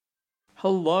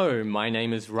Hello, my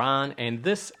name is Ran and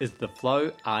this is the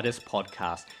Flow Artist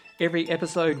Podcast. Every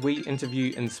episode we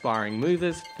interview inspiring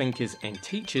movers, thinkers and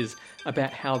teachers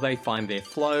about how they find their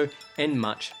flow and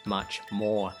much, much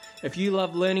more. If you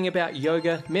love learning about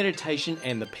yoga, meditation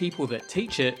and the people that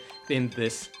teach it, then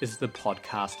this is the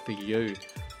podcast for you.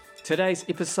 Today's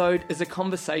episode is a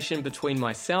conversation between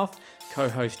myself,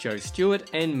 co-host Joe Stewart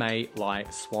and May Lai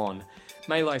Swan.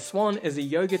 May Lai Swan is a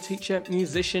yoga teacher,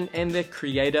 musician and the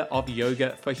creator of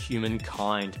Yoga for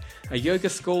Humankind, a yoga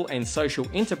school and social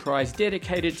enterprise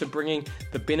dedicated to bringing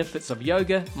the benefits of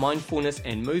yoga, mindfulness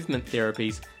and movement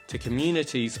therapies to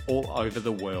communities all over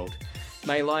the world.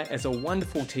 May Lai is a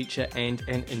wonderful teacher and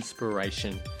an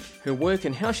inspiration. Her work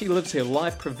and how she lives her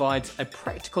life provides a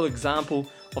practical example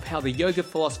of how the yoga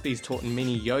philosophies taught in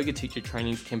many yoga teacher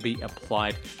trainings can be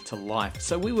applied to life.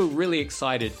 So we were really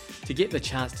excited to get the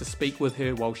chance to speak with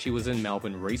her while she was in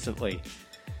Melbourne recently.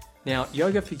 Now,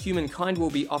 Yoga for Humankind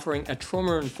will be offering a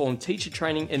trauma-informed teacher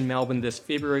training in Melbourne this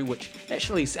February, which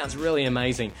actually sounds really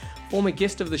amazing. Former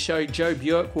guest of the show, Joe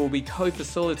Bjork, will be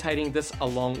co-facilitating this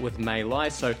along with May Lai.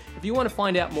 So if you want to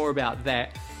find out more about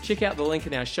that, check out the link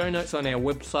in our show notes on our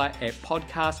website at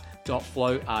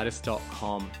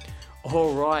podcast.flowartist.com.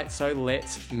 All right, so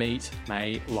let's meet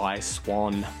May Lai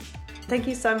Swan. Thank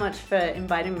you so much for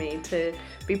inviting me to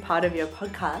be part of your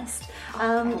podcast.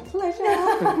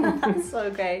 Pleasure.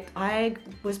 So great. I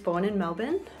was born in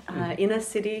Melbourne, inner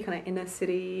city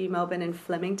Melbourne in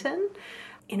Flemington.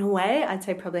 In a way, I'd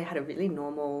say probably had a really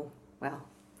normal,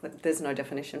 there's no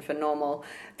definition for normal,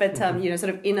 but sort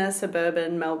of inner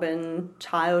suburban Melbourne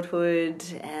childhood.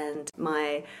 And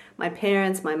my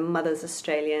parents, my mother's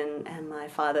Australian and my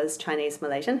father's Chinese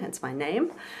Malaysian, hence my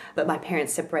name. But my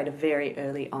parents separated very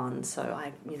early on, so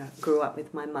I grew up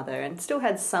with my mother and still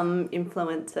had some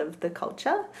influence of the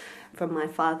culture from my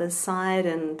father's side.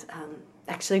 And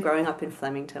actually growing up in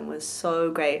Flemington was so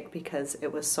great because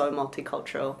it was so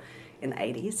multicultural in the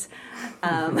 80s.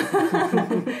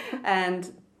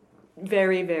 And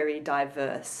very, very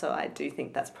diverse. So I do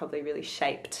think that's probably really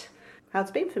shaped how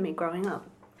it's been for me growing up.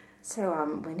 So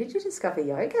when did you discover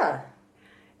yoga?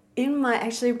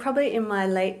 Probably in my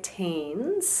late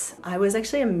teens. I was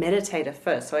actually a meditator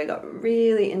first, so I got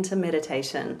really into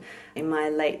meditation in my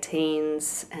late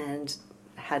teens and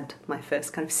had my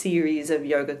first kind of series of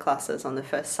yoga classes on the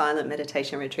first silent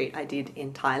meditation retreat I did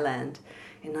in Thailand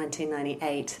in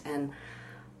 1998, and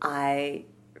I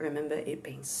remember it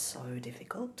being so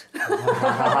difficult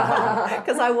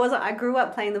because I grew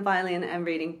up playing the violin and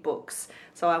reading books,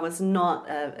 so I was not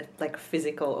like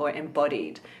physical or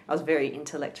embodied. I was very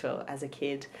intellectual as a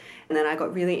kid, and then I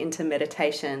got really into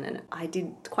meditation, and I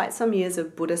did quite some years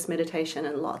of Buddhist meditation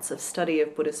and lots of study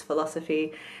of Buddhist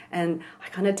philosophy. And I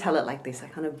kind of tell it like this, I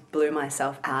kind of blew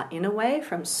myself out in a way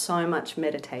from so much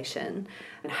meditation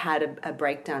and had a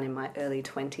breakdown in my early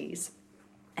 20s.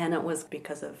 And it was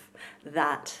because of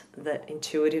that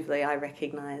intuitively I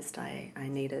recognized I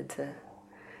needed to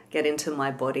get into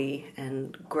my body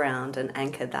and ground and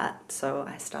anchor that. So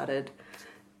I started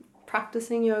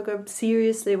practicing yoga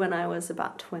seriously when I was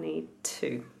about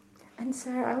 22. And so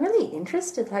I'm really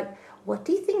interested, what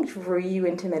do you think drew you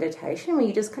into meditation? Were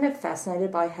you just kind of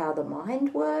fascinated by how the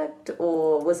mind worked,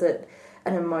 or was it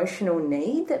an emotional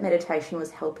need that meditation was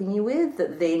helping you with,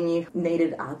 that then you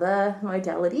needed other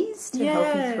modalities to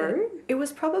help you through? It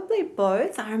was probably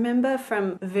both. I remember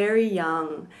from very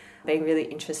young being really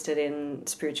interested in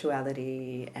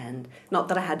spirituality, and not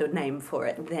that I had a name for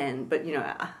it then, but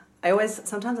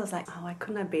sometimes I was like, why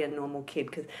couldn't I be a normal kid?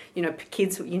 Because,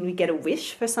 kids, you get a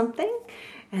wish for something,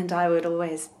 and I would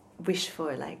always wish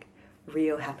for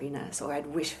real happiness, or I'd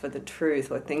wish for the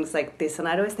truth, or things like this, and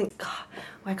I'd always think, God,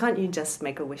 why can't you just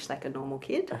make a wish like a normal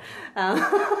kid?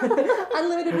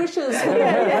 Unlimited wishes.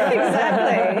 yeah,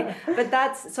 exactly. But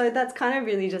that's kind of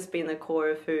really just been the core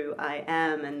of who I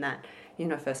am, and that,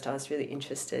 first I was really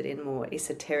interested in more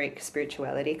esoteric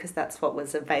spirituality because that's what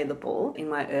was available in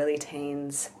my early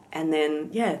teens. And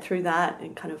then, through that,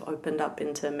 it kind of opened up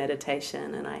into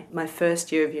meditation. And my first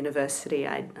year of university,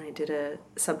 I did a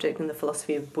subject in the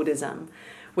philosophy of Buddhism,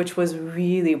 which was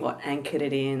really what anchored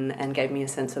it in and gave me a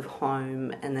sense of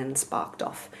home, and then sparked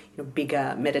off a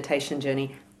bigger meditation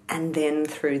journey. And then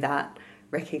through that,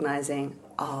 recognizing,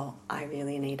 I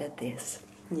really needed this.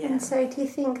 Yeah. And so do you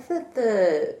think that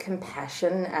the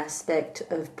compassion aspect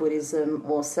of Buddhism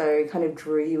also kind of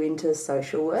drew you into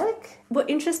social work? Well,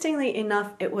 interestingly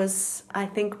enough, it was, I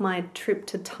think, my trip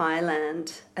to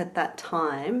Thailand at that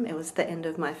time. It was the end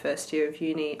of my first year of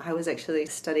uni. I was actually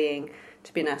studying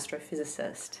to be an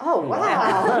astrophysicist. Oh,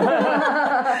 wow.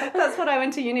 That's what I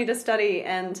went to uni to study,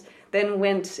 and then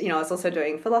went, I was also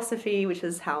doing philosophy, which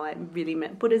is how I really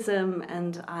met Buddhism,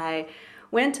 and I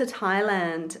went to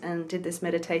Thailand and did this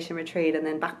meditation retreat, and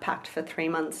then backpacked for 3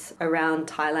 months around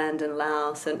Thailand and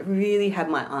Laos, and really had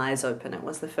my eyes open. It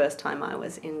was the first time I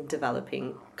was in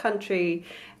developing country,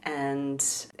 and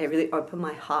it really opened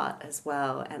my heart as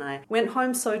well. And I went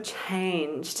home so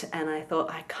changed, and I thought,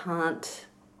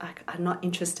 I'm not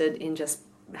interested in just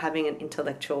having an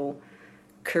intellectual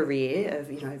career of,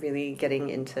 really getting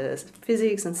into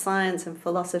physics and science and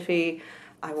philosophy.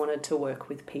 I wanted to work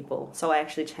with people. So I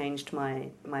actually changed my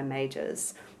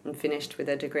majors and finished with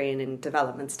a degree in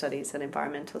development studies and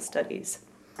environmental studies.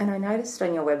 And I noticed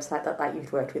on your website that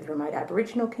you've worked with remote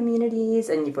Aboriginal communities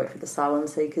and you've worked with asylum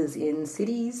seekers in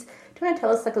cities. Do you want to tell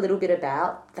us a little bit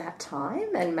about that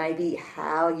time and maybe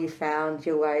how you found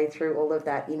your way through all of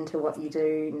that into what you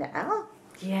do now?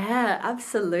 Yeah,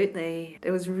 absolutely.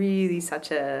 It was really such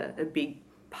a big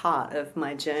part of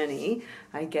my journey.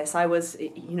 I guess I was,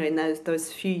 in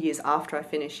those few years after I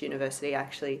finished university, I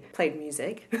actually played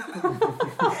music.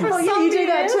 Oh, yeah, you do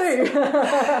that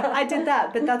too. I did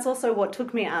that, but that's also what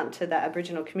took me out to the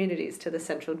Aboriginal communities, to the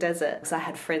Central Desert. Because I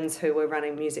had friends who were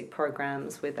running music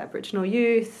programs with Aboriginal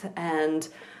youth, and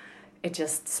it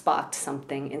just sparked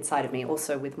something inside of me,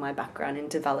 also with my background in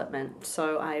development.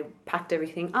 So I packed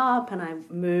everything up and I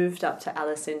moved up to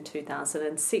Alice in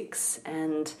 2006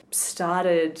 and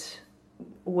started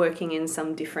working in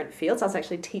some different fields. I was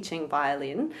actually teaching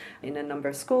violin in a number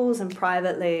of schools and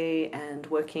privately, and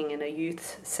working in a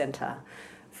youth centre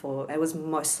it was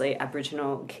mostly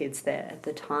Aboriginal kids there at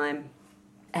the time,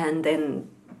 and then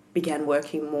began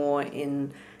working more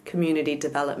in community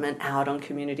development out on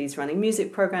communities, running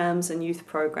music programs and youth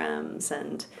programs,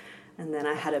 and then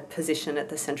I had a position at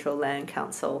the Central Land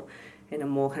Council in a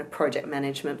more kind of project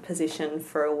management position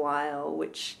for a while,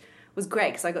 which was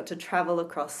great because I got to travel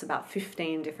across about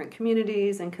 15 different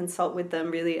communities and consult with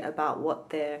them really about what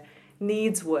their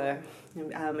needs were.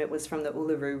 It was from the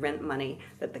Uluru rent money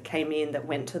that came in that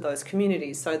went to those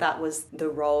communities, so that was the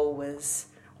role, was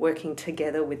working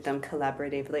together with them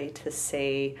collaboratively to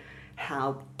see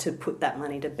how to put that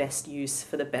money to best use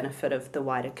for the benefit of the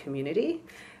wider community.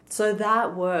 So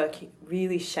that work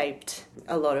really shaped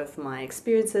a lot of my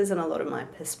experiences and a lot of my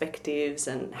perspectives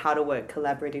and how to work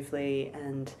collaboratively.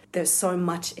 And there's so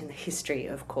much in the history,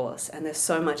 of course, and there's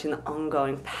so much in the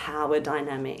ongoing power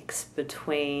dynamics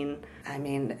between,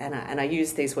 and I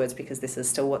use these words because this is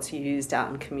still what's used out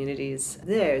in communities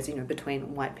there, is,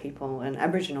 between white people and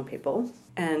Aboriginal people.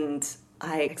 And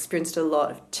I experienced a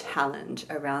lot of challenge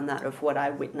around that, of what I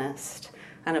witnessed,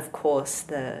 and of course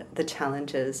the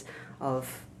challenges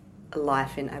of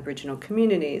life in Aboriginal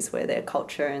communities, where their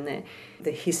culture and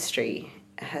the history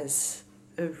has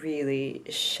really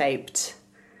shaped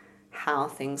how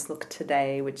things look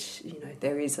today, which,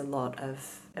 there is a lot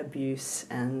of abuse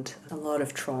and a lot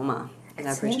of trauma in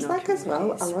Aboriginal seems like communities. As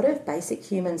well a lot of basic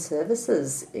human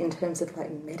services in terms of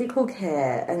medical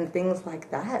care and things like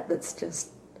that, that's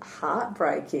just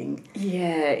heartbreaking.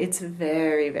 Yeah, it's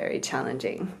very, very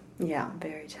challenging. Yeah,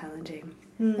 very challenging.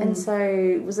 And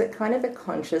so was it kind of a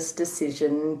conscious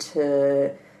decision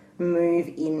to move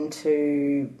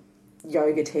into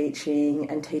yoga teaching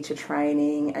and teacher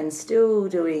training and still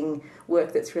doing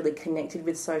work that's really connected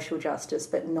with social justice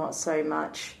but not so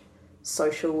much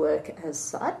social work as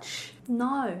such?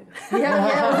 No.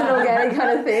 Yeah, it was an organic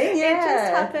kind of thing. Yeah. It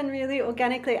just happened really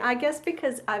organically. I guess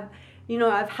because I've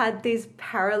had these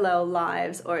parallel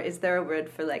lives, or is there a word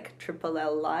for triple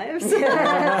L lives?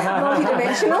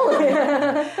 Multidimensional.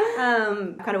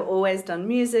 Kind of always done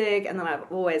music, and then I've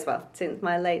always, since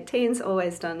my late teens,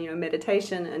 always done,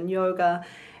 meditation and yoga,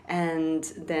 and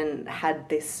then had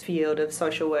this field of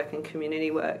social work and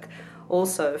community work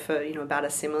also for, about a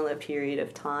similar period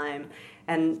of time.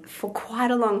 And for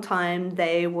quite a long time,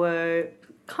 they were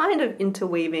kind of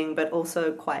interweaving, but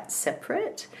also quite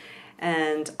separate.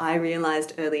 And I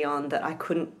realised early on that I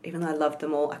couldn't, even though I loved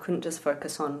them all, I couldn't just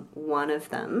focus on one of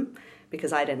them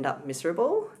because I'd end up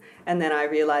miserable. And then I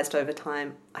realised over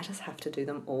time, I just have to do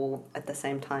them all at the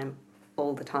same time,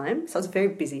 all the time. So I was very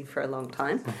busy for a long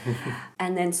time.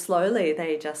 And then slowly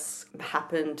they just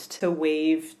happened to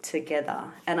weave together.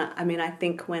 And I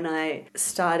think when I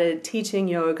started teaching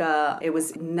yoga, it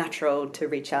was natural to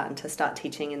reach out and to start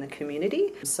teaching in the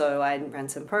community. So I ran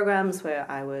some programs where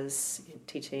I was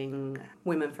teaching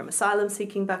women from asylum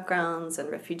seeking backgrounds and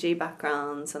refugee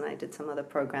backgrounds, and I did some other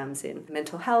programs in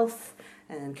mental health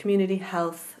and community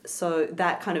health. So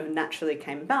that kind of naturally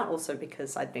came about also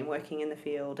because I'd been working in the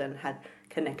field and had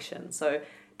connection. So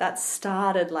that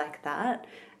started like that.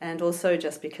 And also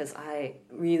just because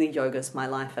yoga's my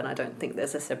life, and I don't think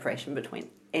there's a separation between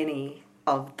any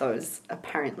of those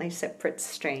apparently separate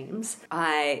streams.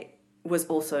 I was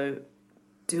also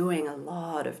doing a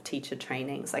lot of teacher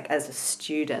trainings, like as a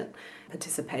student,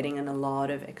 participating in a lot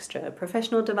of extra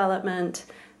professional development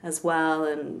as well,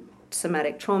 and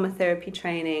somatic trauma therapy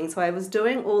training. So I was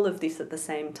doing all of this at the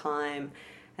same time,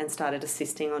 and started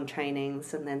assisting on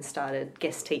trainings, and then started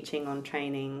guest teaching on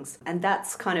trainings. And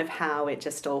that's kind of how it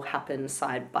just all happened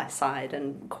side by side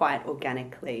and quite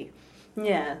organically.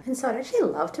 Yeah. And so I'd actually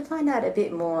love to find out a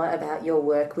bit more about your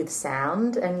work with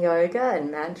sound and yoga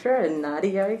and mantra and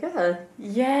nadi yoga.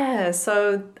 Yeah,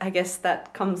 so I guess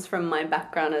that comes from my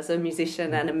background as a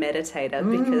musician and a meditator,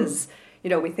 because,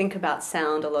 we think about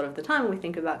sound a lot of the time. We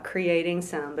think about creating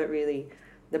sound, but really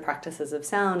the practices of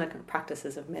sound and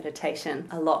practices of meditation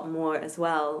a lot more as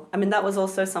well. I mean, that was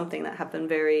also something that happened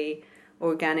very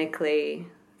organically,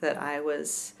 that I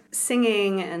was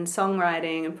singing and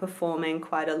songwriting and performing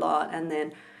quite a lot. And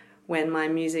then when my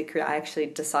music career, I actually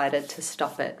decided to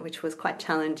stop it, which was quite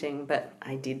challenging, but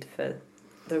I did for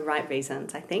the right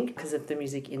reasons, I think, because of the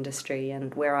music industry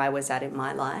and where I was at in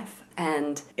my life.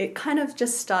 And it kind of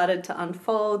just started to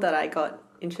unfold that I got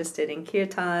interested in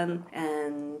kirtan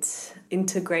and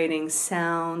integrating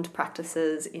sound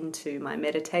practices into my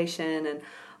meditation, and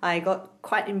I got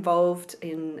quite involved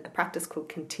in a practice called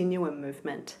continuum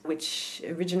movement, which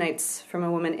originates from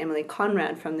a woman, Emily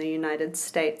Conrad, from the United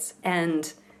States,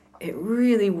 and it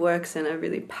really works in a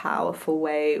really powerful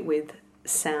way with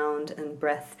sound and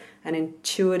breath and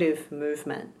intuitive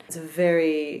movement. It's a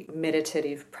very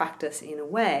meditative practice in a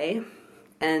way,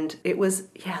 and it was,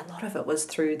 a lot of it was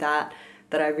through that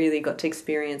I really got to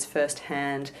experience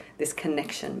firsthand this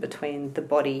connection between the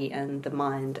body and the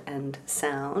mind and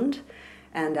sound,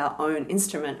 and our own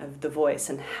instrument of the voice,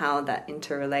 and how that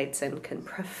interrelates and can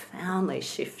profoundly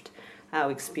shift our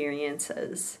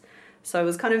experiences. So it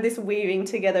was kind of this weaving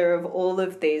together of all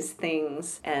of these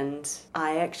things, and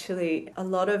a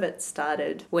lot of it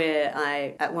started where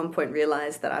I at one point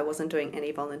realised that I wasn't doing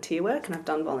any volunteer work, and I've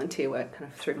done volunteer work kind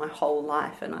of through my whole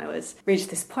life, and reached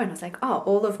this point, I was like,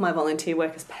 all of my volunteer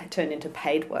work has turned into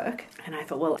paid work, and I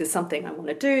thought, well, there's something I want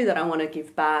to do, that I want to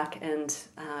give back. And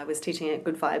I was teaching at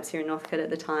Good Vibes here in Northcote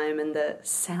at the time, and the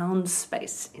sound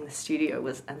space in the studio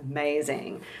was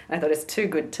amazing, and I thought it's too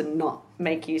good to not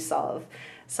make use of.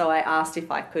 So I asked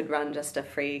if I could run just a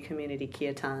free community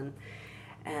kirtan,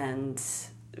 and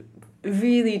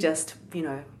really just,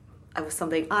 it was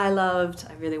something I loved.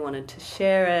 I really wanted to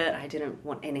share it. I didn't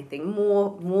want anything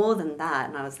more than that.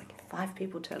 And I was like, if 5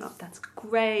 people turn up, that's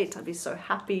great. I'd be so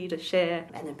happy to share.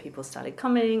 And then people started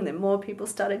coming, then more people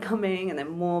started coming, and then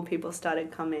more people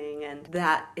started coming. And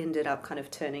that ended up kind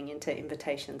of turning into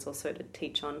invitations also to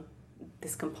teach on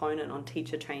this component on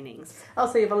teacher trainings.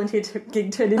 Oh, so your volunteer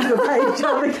gig turned into a paid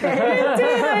job again.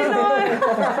 Did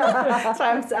I know?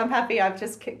 So I'm happy. I've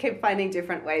just kept finding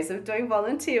different ways of doing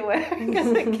volunteer work because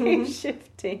it keeps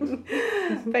shifting.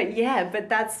 But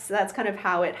that's kind of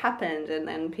how it happened,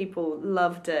 and people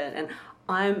loved it. And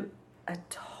I'm a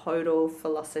total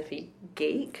philosophy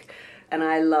geek, and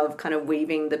I love kind of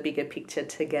weaving the bigger picture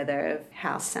together of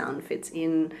how sound fits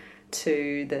in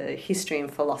to the history and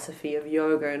philosophy of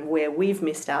yoga, and where we've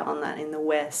missed out on that in the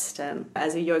West.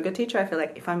 As a yoga teacher, I feel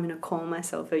like if I'm going to call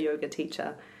myself a yoga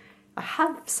teacher, I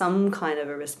have some kind of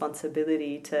a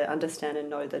responsibility to understand and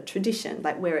know the tradition,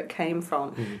 like where it came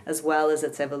from, as well as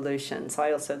its evolution. So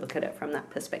I also look at it from that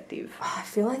perspective. I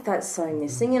feel like that's so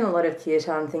missing in a lot of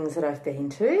kirtan things that I've been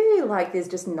to. Like, there's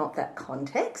just not that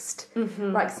context.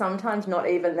 Like, sometimes not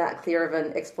even that clear of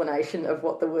an explanation of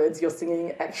what the words you're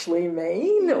singing actually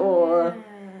mean. Or,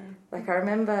 like, I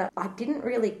remember I didn't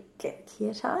really get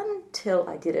kirtan till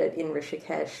I did it in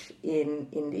Rishikesh in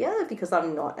India, because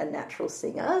I'm not a natural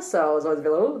singer, so I was always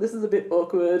like, this is a bit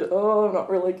awkward, I'm not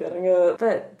really getting it.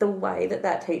 But the way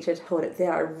that teacher taught it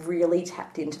there, I really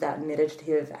tapped into that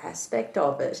meditative aspect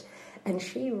of it, and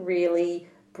she really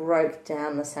broke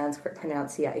down the Sanskrit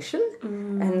pronunciation,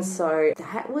 and so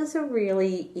that was a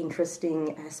really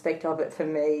interesting aspect of it for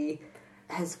me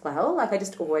as well. Like, I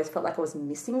just always felt like I was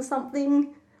missing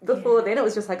something. Before then, it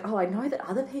was just like, I know that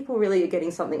other people really are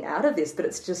getting something out of this, but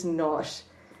it's just not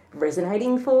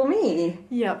resonating for me.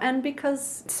 Yeah, and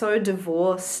because it's so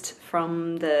divorced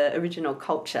from the original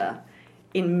culture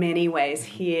in many ways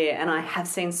here, and I have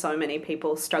seen so many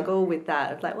people struggle with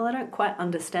that, of like, well, I don't quite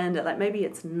understand it. Like, maybe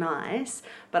it's nice,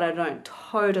 but I don't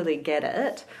totally get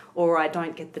it, or I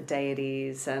don't get the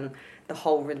deities and the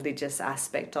whole religious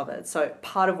aspect of it. So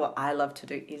part of what I love to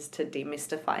do is to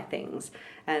demystify things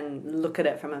and look at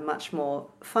it from a much more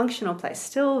functional place,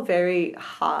 still very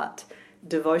heart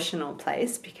devotional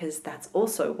place, because that's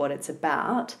also what it's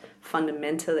about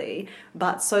fundamentally,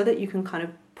 but so that you can kind of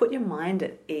put your mind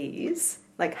at ease,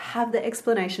 like have the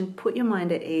explanation, put your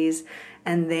mind at ease,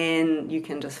 and then you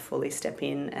can just fully step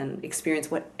in and experience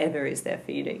whatever is there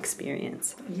for you to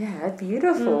experience. Yeah,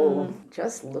 beautiful.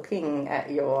 Just looking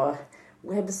at your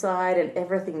website and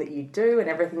everything that you do and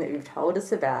everything that you've told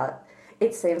us about,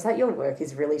 it seems like your work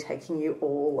is really taking you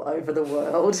all over the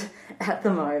world at the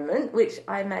moment, which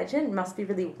I imagine must be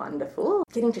really wonderful.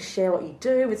 Getting to share what you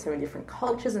do with so many different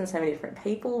cultures and so many different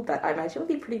people, but I imagine it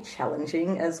would be pretty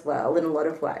challenging as well in a lot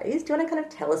of ways. Do you want to kind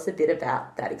of tell us a bit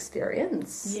about that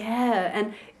experience? Yeah,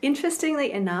 and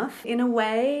interestingly enough, in a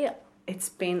way, it's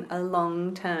been a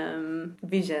long-term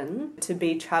vision to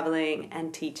be travelling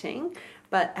and teaching.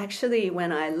 But actually,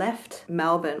 when I left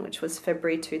Melbourne, which was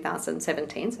February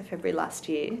 2017, so February last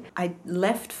year, I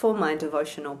left for my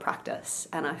devotional practice.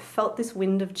 And I felt this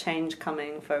wind of change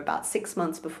coming for about 6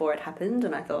 months before it happened.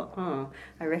 And I thought,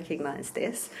 I recognise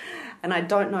this. And I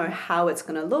don't know how it's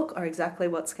going to look or exactly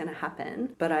what's going to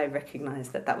happen, but I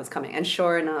recognised that that was coming. And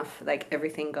sure enough, like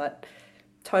everything got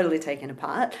totally taken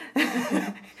apart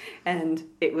and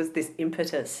it was this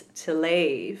impetus to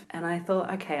leave, and I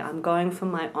thought, okay, I'm going for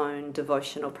my own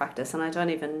devotional practice, and I don't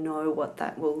even know what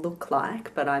that will look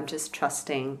like, but I'm just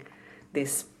trusting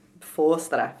this force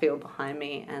that I feel behind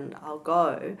me, and I'll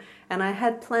go. And I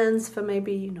had plans for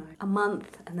maybe a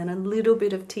month, and then a little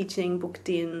bit of teaching booked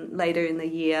in later in the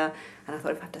year, and I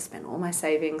thought, if I have to spend all my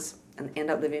savings and end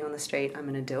up living on the street, I'm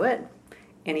going to do it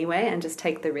anyway and just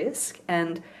take the risk.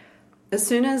 And as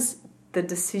soon as the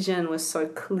decision was so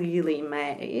clearly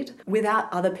made, without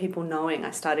other people knowing,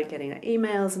 I started getting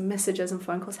emails and messages and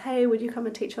phone calls. Hey, would you come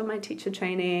and teach on my teacher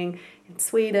training in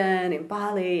Sweden, in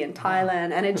Bali, in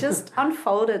Thailand? And it just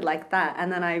unfolded like that. And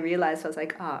then I realized, I was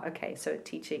like, okay, so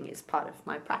teaching is part of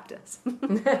my practice.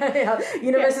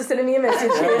 Universe is sending me a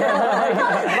message here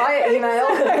via email.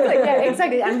 Yeah,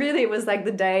 exactly. And really it was like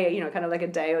the day, kind of like a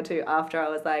day or two after, I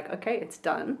was like, okay, it's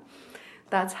done.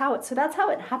 That's how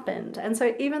it happened. And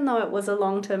so even though it was a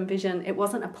long-term vision, it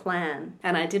wasn't a plan.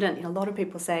 And I didn't, a lot of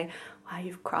people say, wow,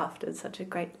 you've crafted such a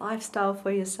great lifestyle for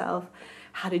yourself.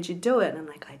 How did you do it? And I'm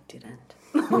like, I didn't.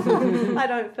 I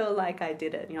don't feel like I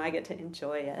did it. I get to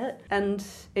enjoy it. And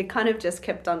it kind of just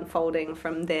kept unfolding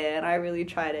from there. And I really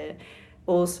try to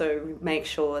also make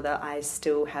sure that I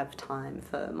still have time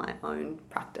for my own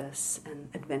practice and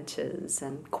adventures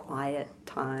and quiet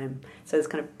time. So there's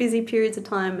kind of busy periods of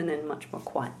time and then much more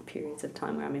quiet periods of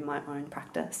time where I'm in my own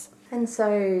practice. And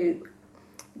so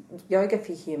Yoga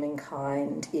for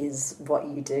Humankind is what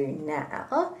you do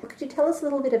now. Could you tell us a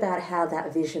little bit about how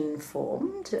that vision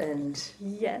formed and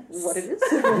what it is?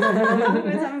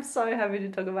 I'm so happy to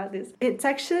talk about this. It's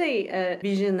actually a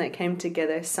vision that came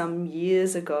together some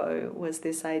years ago, was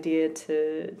this idea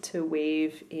to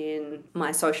weave in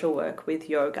my social work with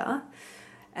yoga.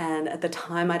 And at the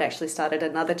time I'd actually started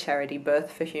another charity,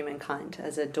 Birth for Humankind,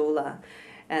 as a doula.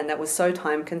 And that was so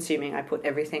time consuming, I put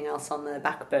everything else on the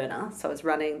back burner. So I was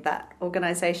running that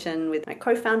organisation with my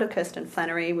co-founder, Kirsten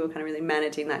Flannery. We were kind of really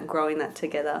managing that and growing that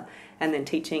together, and then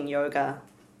teaching yoga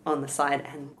on the side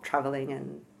and travelling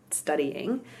and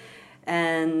studying.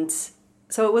 And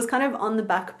so it was kind of on the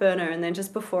back burner. And then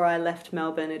just before I left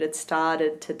Melbourne, it had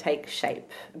started to take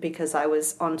shape because I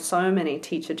was on so many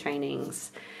teacher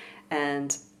trainings.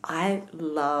 And I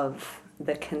love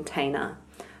the container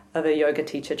of a yoga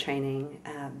teacher training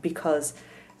because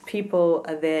people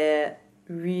are there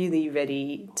really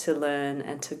ready to learn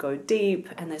and to go deep,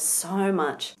 and there's so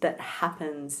much that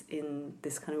happens in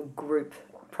this kind of group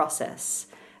process,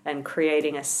 and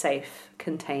creating a safe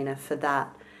container for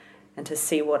that and to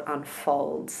see what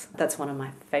unfolds. That's one of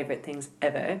my favourite things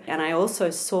ever. And I also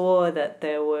saw that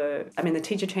there were, the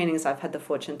teacher trainings I've had the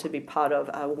fortune to be part of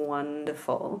are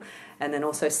wonderful. And then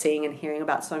also seeing and hearing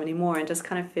about so many more, and just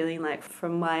kind of feeling like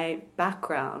from my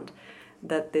background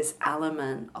that this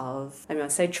element of, I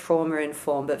say trauma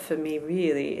informed, but for me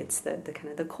really it's the kind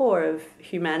of the core of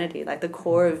humanity, like the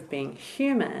core of being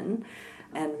human,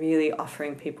 and really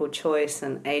offering people choice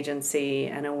and agency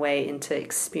and a way into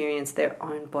experience their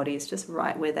own bodies just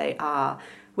right where they are.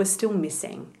 We're still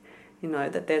missing,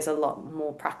 that there's a lot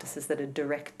more practices that are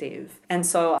directive. And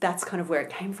so that's kind of where it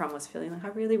came from, was feeling like I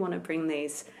really want to bring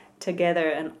these together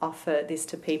and offer this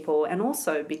to people. And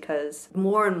also because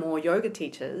more and more yoga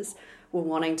teachers were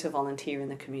wanting to volunteer in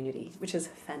the community, which is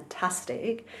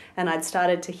fantastic. And I'd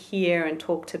started to hear and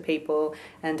talk to people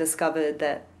and discovered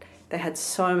that they had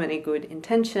so many good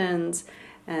intentions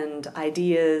and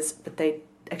ideas, but they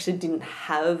actually didn't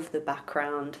have the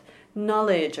background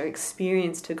knowledge or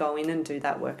experience to go in and do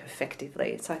that work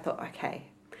effectively. So I thought, okay,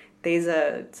 these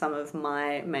are some of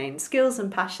my main skills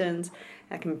and passions.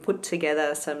 I can put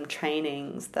together some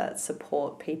trainings that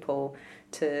support people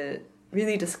to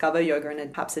really discover yoga in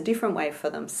perhaps a different way for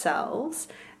themselves,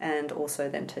 and also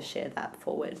then to share that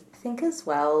forward. I think as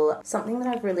well, something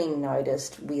that I've really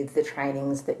noticed with the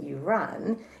trainings that you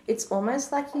run, it's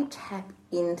almost like you tap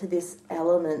into this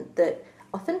element that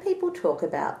often people talk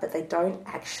about, but they don't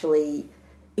actually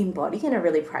embody in a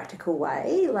really practical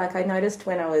way. Like I noticed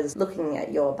when I was looking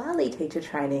at your Bali teacher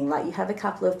training, like you have a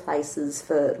couple of places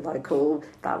for local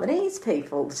Balinese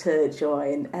people to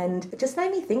join, and it just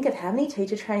made me think of how many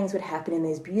teacher trainings would happen in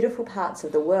these beautiful parts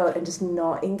of the world and just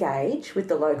not engage with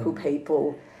the local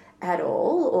people at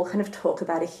all, or kind of talk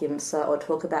about ahimsa or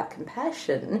talk about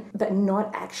compassion, but not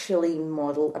actually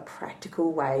model a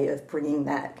practical way of bringing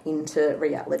that into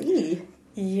reality.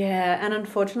 Yeah, and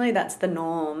unfortunately that's the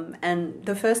norm. And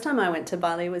the first time I went to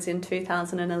Bali was in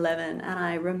 2011, and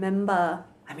I remember,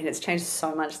 I mean, it's changed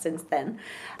so much since then,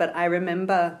 but I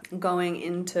remember going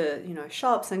into,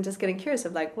 shops and just getting curious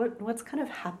of like, what's kind of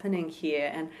happening here,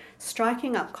 and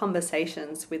striking up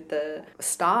conversations with the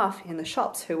staff in the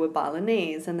shops who were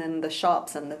Balinese, and then the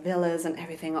shops and the villas and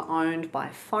everything are owned by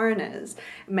foreigners,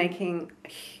 making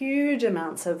huge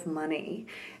amounts of money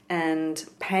and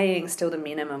paying still the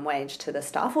minimum wage to the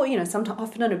staff, or, sometimes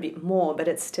often a bit more, but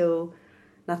it's still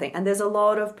nothing. And there's a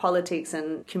lot of politics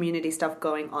and community stuff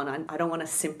going on. I don't want to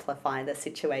simplify the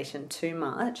situation too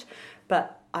much,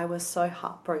 but I was so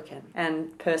heartbroken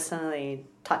and personally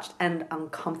touched and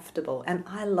uncomfortable. And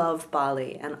I love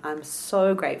Bali, and I'm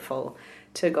so grateful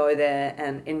to go there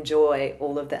and enjoy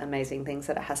all of the amazing things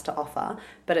that it has to offer.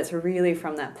 But it's really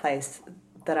from that place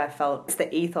that I felt it's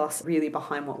the ethos really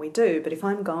behind what we do. But if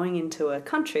I'm going into a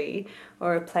country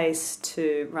or a place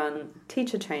to run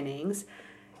teacher trainings,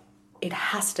 it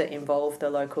has to involve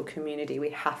the local community. We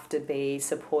have to be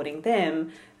supporting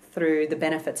them through the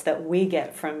benefits that we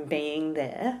get from being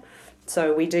there.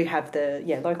 So we do have the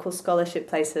local scholarship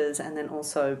places, and then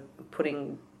also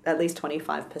putting at least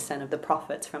 25% of the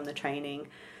profits from the training.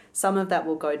 Some of that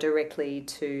will go directly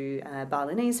to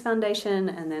Balinese Foundation,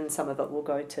 and then some of it will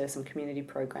go to some community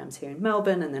programs here in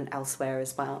Melbourne and then elsewhere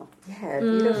as well. Yeah,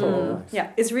 beautiful.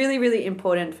 Yeah, it's really, really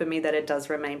important for me that it does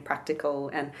remain practical,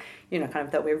 and, kind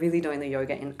of that we're really doing the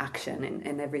yoga in action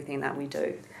in everything that we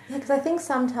do. Yeah, because I think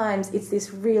sometimes it's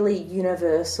this really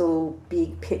universal,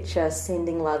 big picture,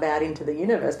 sending love out into the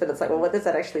universe, but it's like, well, what does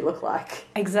that actually look like?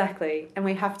 Exactly, and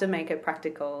we have to make it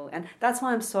practical. And that's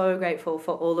why I'm so grateful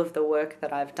for all of the work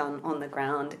that I've done on the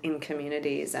ground in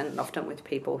communities, and often with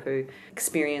people who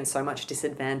experience so much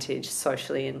disadvantage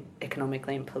socially and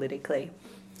economically and politically.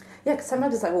 Yeah, because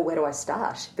sometimes it's like, well, where do I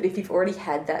start? But if you've already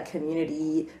had that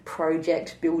community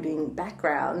project building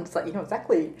background, it's like, you know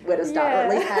exactly where to start, or at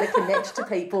least how to connect to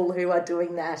people who are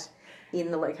doing that in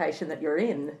the location that you're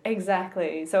in.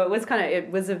 Exactly. So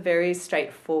it was a very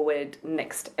straightforward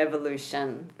next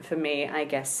evolution for me, I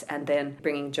guess. And then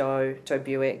bringing Joe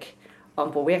Buick on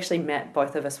board. We actually met,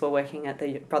 both of us were working at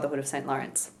the Brotherhood of St.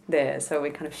 Lawrence there. So we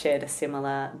kind of shared a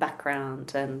similar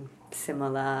background and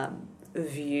similar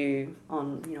view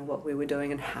on what we were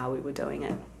doing and how we were doing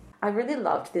it. I really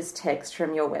loved this text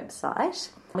from your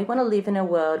website. We want to live in a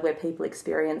world where people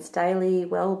experience daily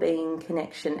well-being,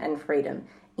 connection and freedom,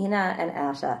 inner and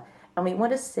outer. And we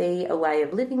want to see a way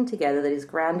of living together that is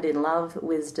grounded in love,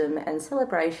 wisdom and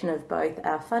celebration of both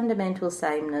our fundamental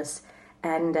sameness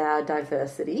and our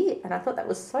diversity. And I thought that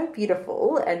was so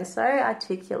beautiful and so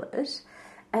articulate.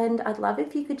 And I'd love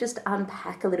if you could just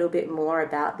unpack a little bit more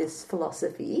about this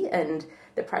philosophy and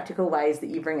the practical ways that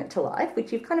you bring it to life,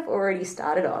 which you've kind of already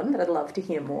started on, but I'd love to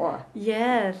hear more.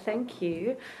 Yeah, thank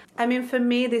you. I mean, for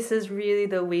me, this is really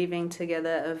the weaving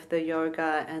together of the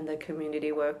yoga and the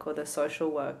community work or the social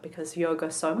work, because yoga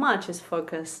so much is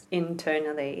focused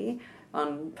internally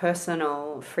on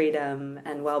personal freedom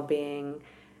and well-being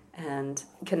and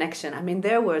connection. I mean,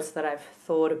 they're words that I've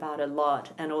thought about a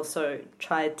lot, and also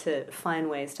tried to find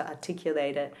ways to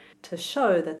articulate it to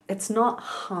show that it's not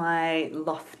high,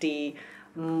 lofty,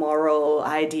 moral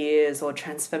ideas or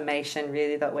transformation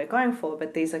really that we're going for,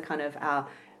 but these are kind of our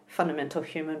fundamental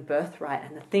human birthright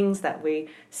and the things that we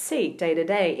seek day to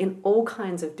day in all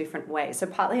kinds of different ways. So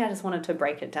partly I just wanted to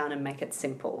break it down and make it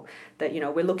simple, that,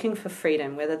 we're looking for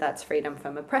freedom, whether that's freedom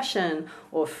from oppression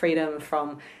or freedom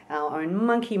from our own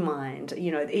monkey mind,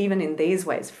 even in these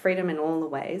ways, freedom in all the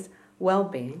ways,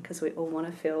 well-being, because we all want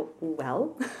to feel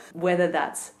well, whether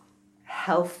that's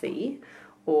healthy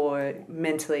or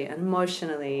mentally and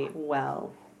emotionally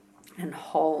well and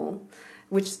whole.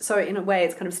 so in a way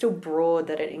it's kind of still broad,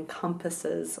 that it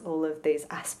encompasses all of these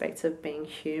aspects of being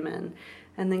human.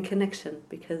 And then connection,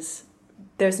 because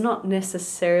there's not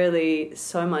necessarily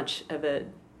so much of a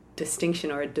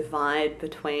distinction or a divide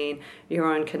between your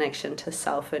own connection to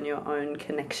self and your own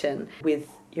connection with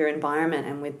your environment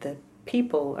and with the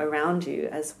people around you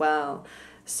as well.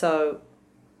 So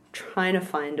trying to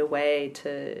find a way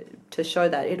to show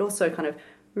that. It also kind of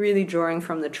really drawing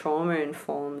from the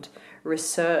trauma-informed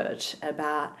research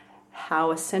about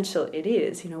how essential it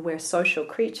is, we're social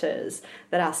creatures,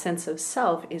 that our sense of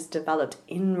self is developed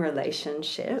in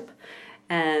relationship,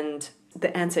 and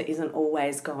the answer isn't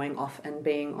always going off and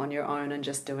being on your own and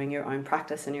just doing your own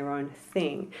practice and your own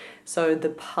thing. So the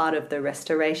part of the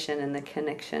restoration and the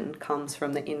connection comes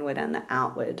from the inward and the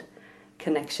outward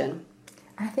connection.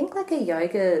 I think like a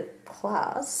yoga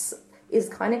class is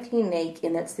kind of unique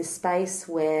in that it's this space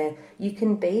where you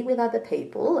can be with other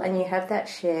people and you have that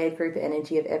shared group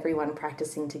energy of everyone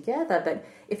practicing together. But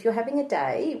if you're having a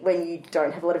day when you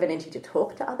don't have a lot of energy to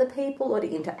talk to other people or to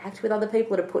interact with other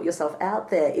people or to put yourself out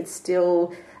there, it's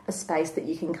still a space that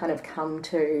you can kind of come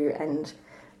to and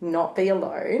not be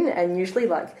alone and usually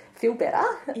like feel better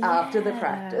after the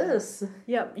practice.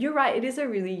 Yeah, you're right. It is a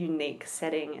really unique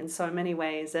setting in so many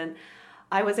ways. And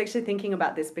I was actually thinking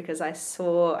about this because I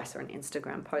saw an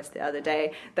Instagram post the other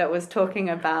day that was talking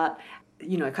about,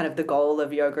 kind of the goal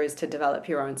of yoga is to develop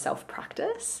your own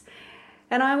self-practice.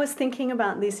 And I was thinking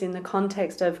about this in the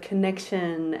context of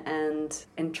connection and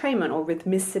entrainment or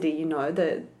rhythmicity,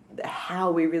 how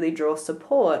we really draw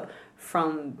support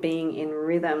from being in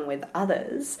rhythm with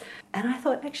others. And I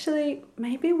thought, actually,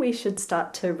 maybe we should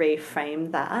start to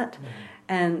reframe that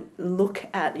and look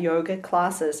at yoga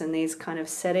classes and these kind of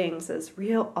settings as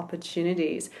real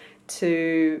opportunities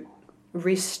to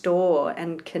restore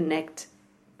and connect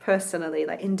personally,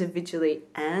 like individually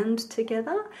and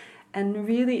together, and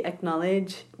really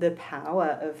acknowledge the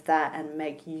power of that and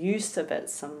make use of it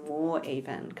some more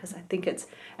even. Because I think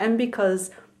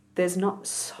because there's not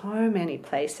so many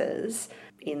places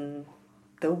in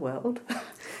the world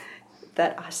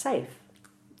that are safe,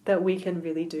 that we can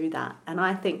really do that. And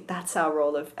I think that's our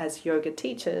role as yoga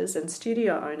teachers and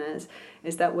studio owners,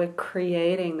 is that we're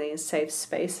creating these safe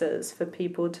spaces for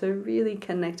people to really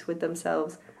connect with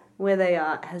themselves where they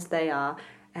are, as they are,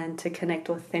 and to connect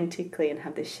authentically and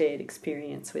have this shared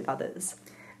experience with others.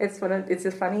 It's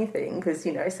a funny thing because,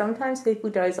 sometimes people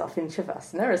doze off in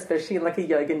Shavasana, especially in like a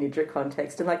yoga nidra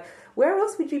context. And like, where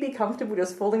else would you be comfortable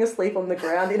just falling asleep on the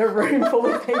ground in a room full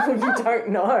of people you don't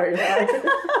know? Like...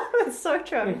 It's so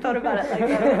true. I haven't thought about it like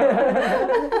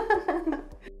that.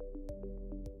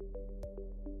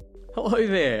 Hello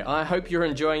there. I hope you're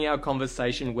enjoying our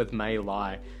conversation with Mei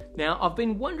Lai. Now, I've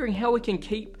been wondering how we can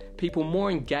keep people more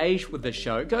engaged with the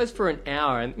show. It goes for an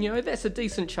hour and, that's a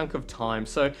decent chunk of time.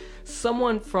 So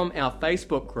someone from our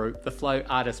Facebook group, the Flow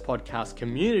Artist Podcast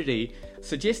community,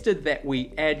 suggested that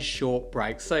we add short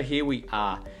breaks. So here we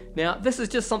are. Now, this is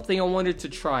just something I wanted to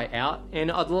try out, and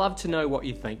I'd love to know what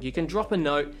you think. You can drop a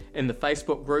note in the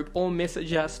Facebook group or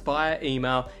message us via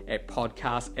email at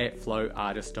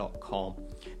podcast@flowartist.com.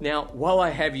 Now, while I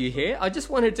have you here, I just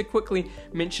wanted to quickly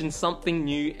mention something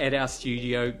new at our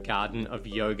studio, Garden of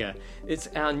Yoga. It's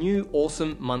our new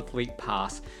awesome monthly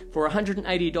pass. For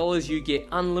 $180, you get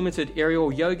unlimited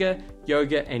aerial yoga,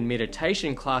 and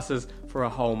meditation classes for a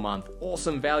whole month.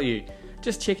 Awesome value.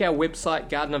 Just check our website,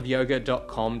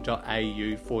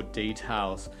 gardenofyoga.com.au for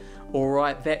details.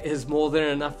 Alright, that is more than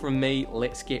enough from me.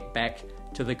 Let's get back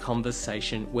to the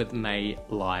conversation with Mei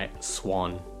Lai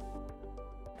Swan.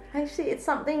 Actually,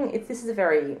 this is a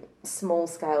very small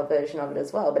scale version of it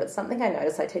as well, but it's something I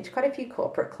notice. I teach quite a few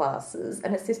corporate classes,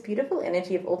 and it's this beautiful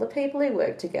energy of all the people who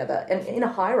work together and in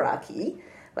a hierarchy,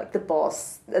 like the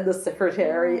boss and the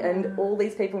secretary and all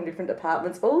these people in different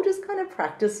departments, all just kind of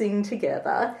practicing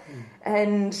together.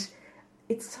 And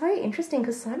it's so interesting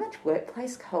because so much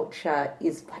workplace culture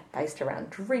is like based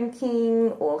around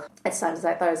drinking, or it sounds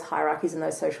like those hierarchies and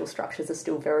those social structures are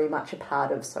still very much a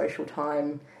part of social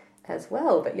time as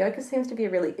well. But yoga seems to be a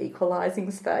really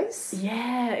equalising space.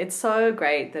 Yeah, it's so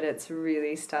great that it's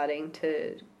really starting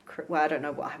to... Well, I don't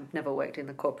know. I've never worked in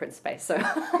the corporate space, so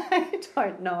I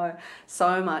don't know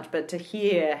so much. But to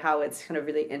hear how it's kind of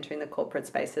really entering the corporate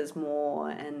spaces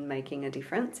more and making a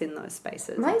difference in those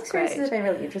spaces. My experience has been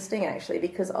really interesting, actually,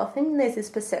 because often there's this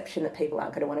perception that people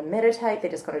aren't going to want to meditate.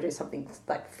 They're just going to do something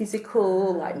like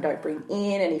physical, like don't bring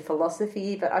in any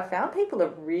philosophy. But I found people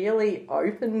are really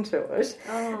open to it,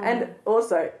 and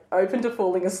also open to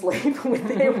falling asleep with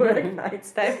their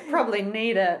workmates. They probably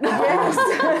need it. Yes.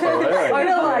 I feel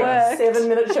like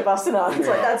 7-minute Shavasana. It's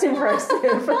like, that's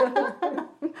impressive.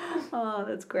 Oh,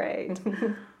 that's great.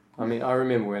 I mean, I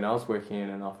remember when I was working in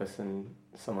an office and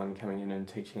someone coming in and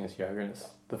teaching us yoga, and it's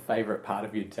the favourite part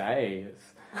of your day.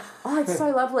 Oh, it's so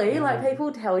lovely. Like,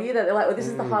 people tell you that they're like, well, this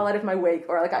is the highlight of my week,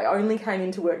 or like, I only came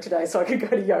into work today so I could go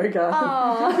to yoga.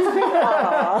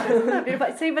 Oh,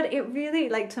 beautiful. See, but it really,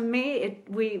 like, to me,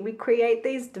 we create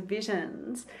these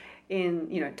divisions in,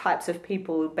 you know, types of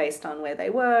people based on where they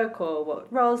work or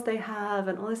what roles they have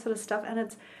and all this sort of stuff. And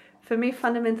it's, for me,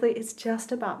 fundamentally, it's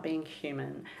just about being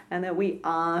human, and that we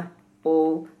are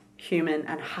all human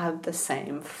and have the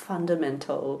same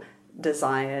fundamental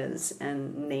desires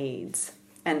and needs.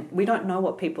 And we don't know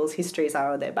what people's histories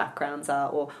are or their backgrounds are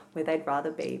or where they'd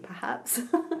rather be, perhaps.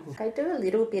 I do a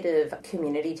little bit of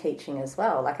community teaching as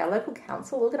well. Like, our local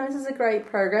council organises a great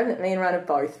program that me and Ryan are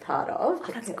both part of.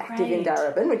 Oh, that's active in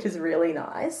Darebin, which is really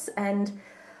nice. And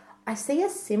I see a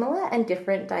similar and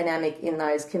different dynamic in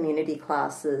those community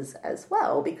classes as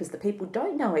well, because the people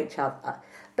don't know each other,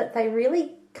 but they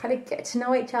really kind of get to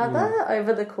know each other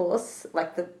over the course.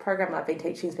 Like, the program I've been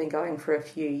teaching has been going for a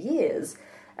few years.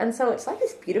 And so it's like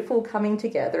this beautiful coming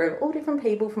together of all different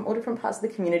people from all different parts of the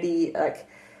community. Like,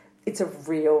 it's a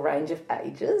real range of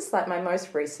ages. Like, my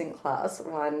most recent class,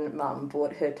 one mum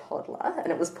brought her toddler,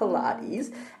 and it was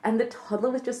Pilates, and the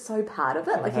toddler was just so part of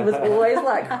it. Like, he was always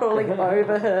like crawling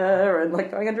over her and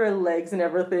like going under her legs and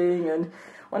everything. And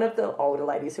one of the older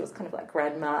ladies, who was kind of like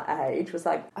grandma age, was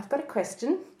like, I've got a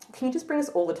question. Can you just bring us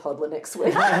all the toddler next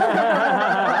week?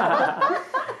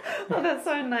 Oh, that's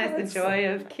so nice, the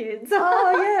joy of kids.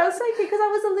 Oh, yeah, it was so cute, because I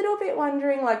was a little bit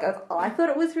wondering, like, I thought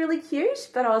it was really cute,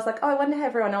 but I was like, oh, I wonder how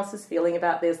everyone else is feeling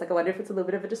about this. Like, I wonder if it's a little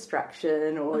bit of a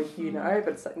distraction or, you know,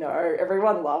 but it's like, no,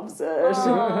 everyone loves it.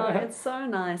 Oh, it's so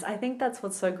nice. I think that's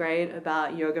what's so great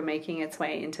about yoga making its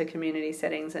way into community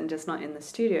settings and just not in the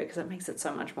studio, because it makes it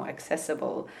so much more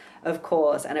accessible, of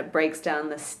course, and it breaks down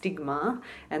the stigma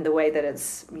and the way that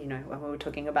it's, you know, when we were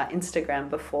talking about Instagram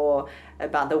before,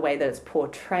 about the way that it's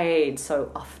portrayed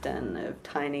so often, of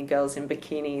tiny girls in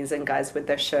bikinis and guys with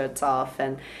their shirts off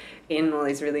and in all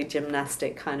these really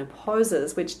gymnastic kind of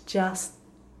poses, which just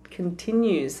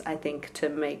continues, I think, to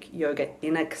make yoga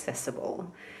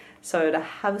inaccessible. So to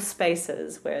have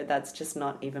spaces where that's just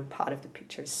not even part of the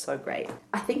picture is so great.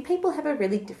 I think people have a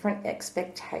really different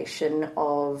expectation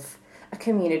of a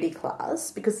community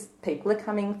class, because people are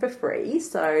coming for free,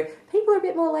 so people are a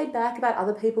bit more laid back about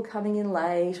other people coming in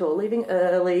late or leaving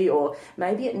early, or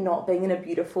maybe it not being in a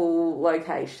beautiful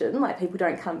location. Like, people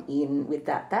don't come in with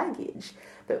that baggage.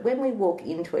 But when we walk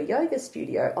into a yoga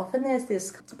studio, often there's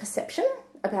this perception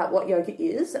about what yoga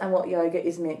is and what yoga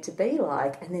is meant to be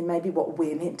like, and then maybe what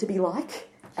we're meant to be like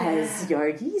as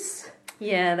yogis.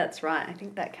 Yeah, that's right. I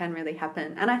think that can really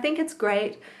happen. And I think it's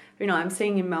great. You know, I'm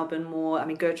seeing in Melbourne more. I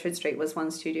mean, Gertrude Street was one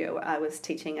studio where I was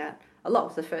teaching at a lot. It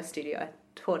was the first studio I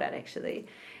taught at, actually,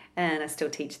 and I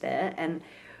still teach there. And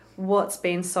what's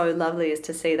been so lovely is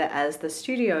to see that as the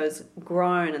studio's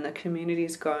grown and the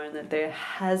community's grown, that there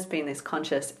has been this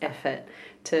conscious effort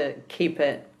to keep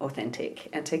it authentic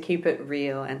and to keep it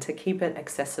real and to keep it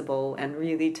accessible and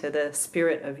really to the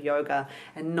spirit of yoga,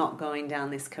 and not going down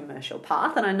this commercial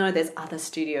path. And I know there's other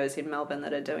studios in Melbourne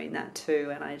that are doing that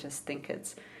too, and I just think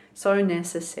it's so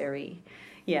necessary,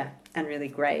 yeah, and really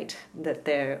great that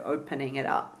they're opening it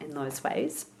up in those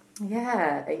ways.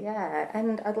 Yeah.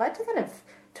 And I'd like to kind of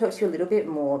talk to you a little bit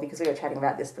more, because we were chatting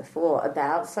about this before,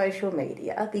 about social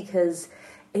media, because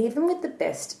even with the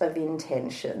best of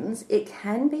intentions, it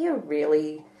can be a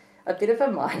bit of a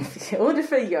minefield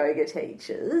for yoga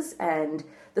teachers, and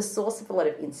the source of a lot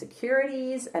of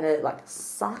insecurities and a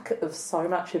suck of so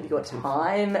much of your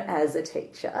time as a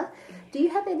teacher. Do you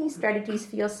have any strategies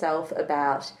for yourself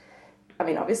about, I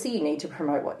mean, obviously you need to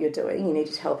promote what you're doing, you need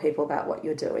to tell people about what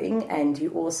you're doing, and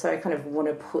you also kind of want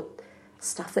to put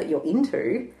stuff that you're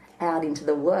into out into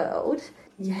the world.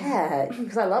 Yeah,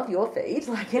 because I love your feed.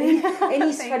 Like,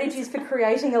 any strategies for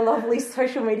creating a lovely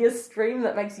social media stream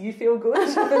that makes you feel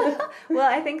good? Well,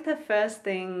 I think the first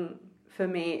thing for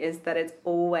me is that it's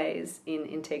always in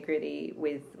integrity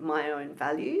with my own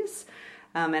values.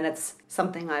 And it's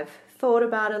something I've thought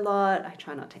about a lot. I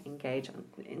try not to engage on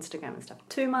Instagram and stuff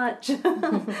too much.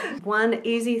 One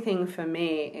easy thing for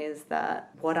me is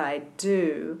that what I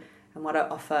do and what I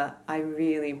offer, I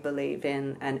really believe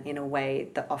in, and in a way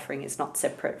the offering is not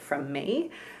separate from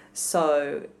me.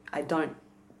 So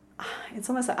it's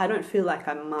almost like I don't feel like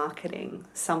I'm marketing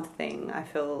something. I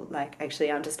feel like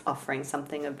actually I'm just offering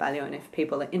something of value, and if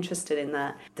people are interested in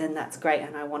that, then that's great,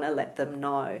 and I want to let them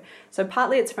know. So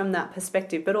partly it's from that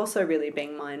perspective, but also really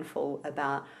being mindful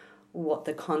about what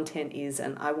the content is,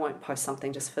 and I won't post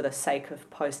something just for the sake of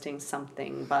posting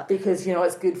something, but because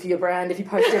it's good for your brand if you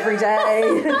post every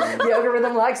day. The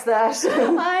algorithm likes that.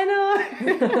 I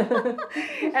know.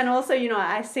 And also,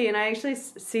 I actually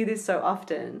see this so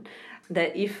often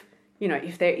that if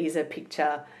there is a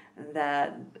picture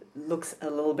that looks a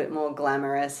little bit more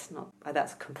glamorous,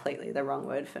 that's completely the wrong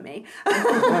word for me.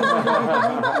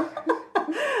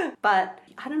 But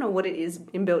I don't know what it is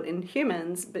inbuilt in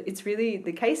humans, but it's really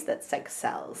the case that sex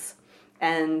sells.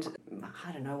 And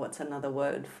I don't know what's another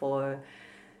word for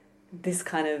this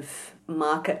kind of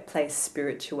marketplace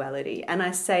spirituality. And I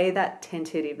say that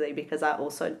tentatively because I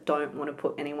also don't want to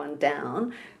put anyone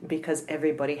down, because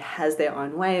everybody has their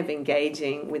own way of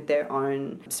engaging with their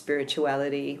own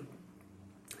spirituality.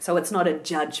 So it's not a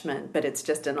judgment, but it's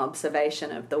just an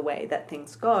observation of the way that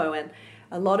things go. And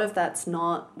a lot of that's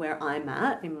not where I'm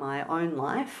at in my own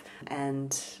life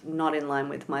and not in line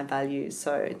with my values.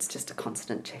 So it's just a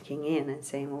constant checking in and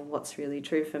seeing, well, what's really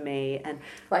true for me? And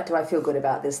do I feel good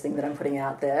about this thing that I'm putting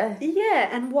out there? Yeah,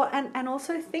 and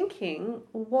also thinking,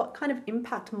 what kind of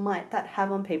impact might that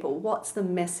have on people? What's the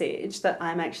message that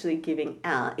I'm actually giving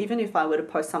out? Even if I were to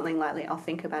post something lightly, I'll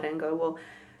think about it and go, well,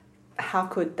 how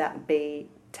could that be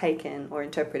taken or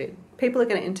interpreted? People are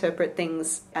going to interpret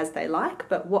things as they like,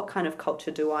 but what kind of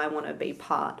culture do I want to be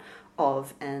part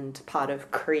of and part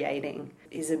of creating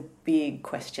is a big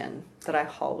question that I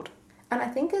hold. And I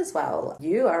think as well,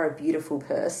 you are a beautiful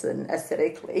person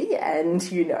aesthetically and,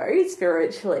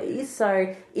 spiritually.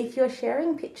 So if you're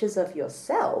sharing pictures of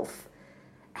yourself,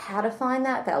 how to find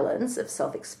that balance of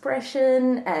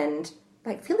self-expression and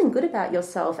feeling good about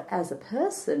yourself as a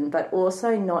person, but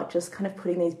also not just kind of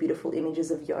putting these beautiful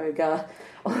images of yoga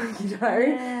or,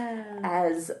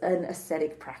 as an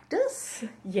aesthetic practice.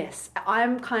 Yes,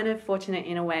 I'm kind of fortunate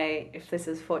in a way, if this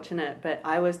is fortunate, but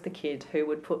I was the kid who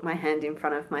would put my hand in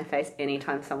front of my face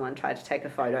anytime someone tried to take a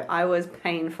photo. I was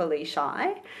painfully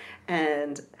shy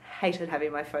and hated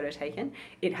having my photo taken.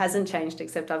 It hasn't changed,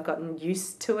 except I've gotten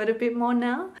used to it a bit more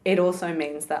now. It also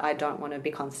means that I don't want to be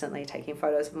constantly taking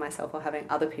photos of myself or having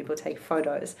other people take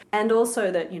photos. And also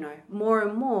that, more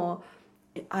and more,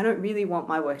 I don't really want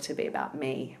my work to be about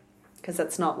me, because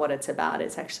that's not what it's about.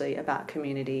 It's actually about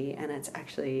community, and it's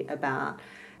actually about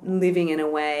living in a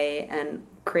way and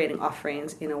creating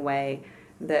offerings in a way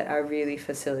that are really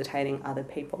facilitating other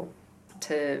people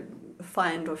to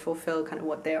find or fulfill kind of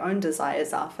what their own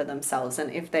desires are for themselves.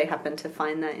 And if they happen to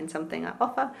find that in something I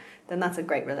offer, then that's a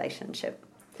great relationship.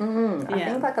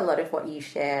 I think a lot of what you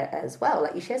share as well,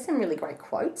 you share some really great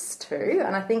quotes too,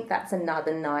 and I think that's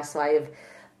another nice way of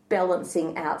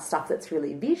balancing out stuff that's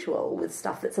really visual with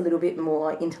stuff that's a little bit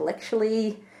more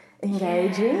intellectually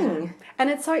engaging. Yeah. And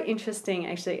it's so interesting,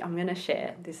 actually. I'm going to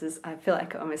share, I feel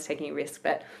like I'm almost taking a risk,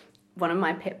 but one of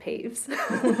my pet peeves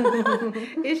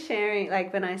is sharing,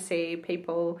 when I see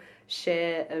people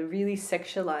share a really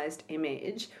sexualized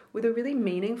image with a really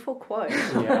meaningful quote.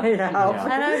 Yeah.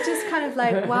 And I'm just kind of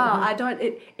wow,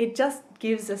 it just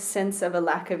gives a sense of a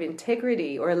lack of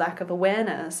integrity or a lack of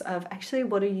awareness of actually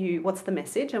what's the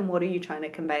message and what are you trying to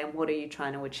convey and what are you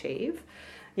trying to achieve?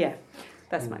 Yeah.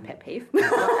 That's my pet peeve.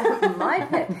 My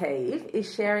pet peeve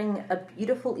is sharing a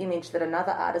beautiful image that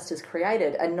another artist has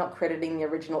created and not crediting the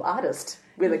original artist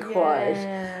with a quote.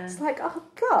 It's oh,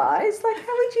 guys,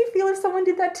 how would you feel if someone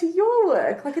did that to your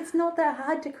work? It's not that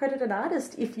hard to credit an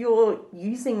artist if you're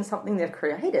using something they've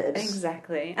created.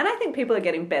 Exactly. And I think people are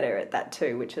getting better at that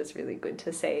too, which is really good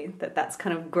to see that that's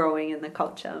kind of growing in the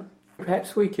culture.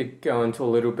 Perhaps we could go into a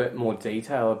little bit more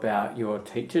detail about your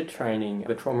teacher training,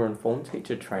 the trauma-informed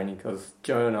teacher training, because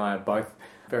Jo and I are both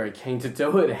very keen to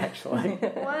do it, actually.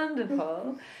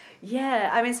 Wonderful.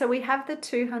 Yeah, so we have the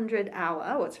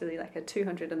 200-hour, what's really like a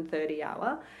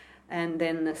 230-hour, and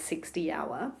then the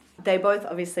 60-hour. They both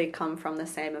obviously come from the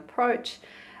same approach,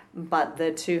 but the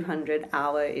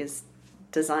 200-hour is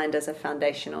designed as a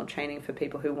foundational training for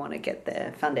people who want to get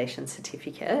their foundation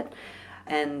certificate.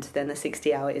 And then the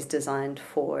 60-hour is designed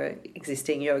for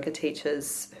existing yoga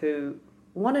teachers who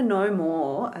want to know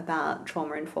more about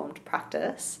trauma-informed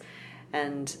practice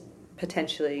and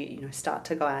potentially, start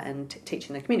to go out and teach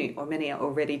in the community, or many are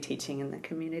already teaching in the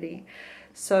community.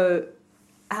 So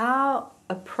our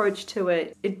approach to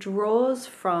it draws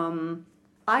from,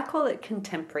 I call it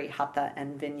contemporary hatha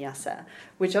and vinyasa,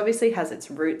 which obviously has its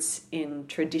roots in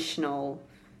traditional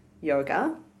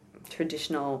yoga,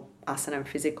 traditional asana and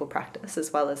physical practice,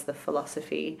 as well as the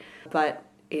philosophy, but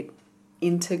it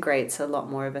integrates a lot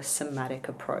more of a somatic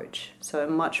approach. So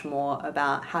much more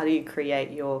about how do you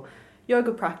create your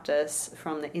yoga practice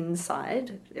from the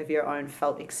inside of your own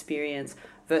felt experience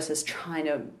versus trying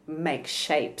to make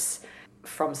shapes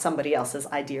from somebody else's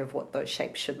idea of what those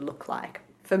shapes should look like.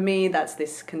 For me, that's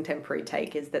this contemporary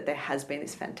take, is that there has been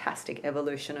this fantastic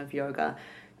evolution of yoga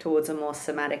towards a more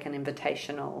somatic and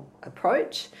invitational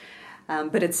approach.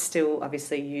 But it's still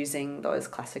obviously using those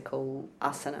classical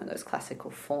asana, those classical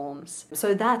forms.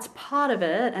 So that's part of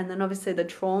it. And then obviously the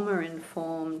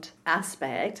trauma-informed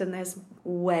aspect, and there's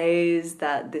ways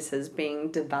that this is being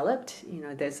developed. You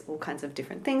know, there's all kinds of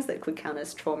different things that could count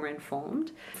as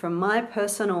trauma-informed. From my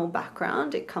personal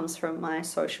background, it comes from my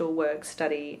social work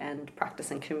study and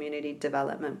practice and community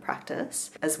development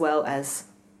practice, as well as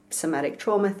somatic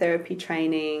trauma therapy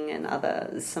training and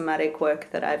other somatic work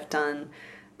that I've done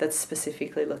that's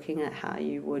specifically looking at how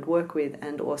you would work with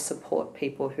and or support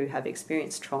people who have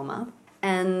experienced trauma.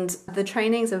 And the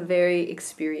trainings are very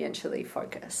experientially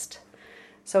focused.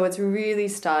 So it's really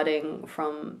starting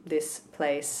from this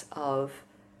place of,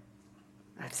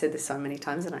 I've said this so many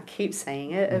times and I keep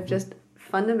saying it, of just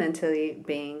fundamentally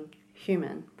being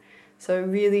human. So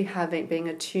really being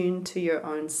attuned to your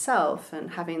own self and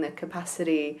having the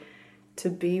capacity to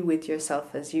be with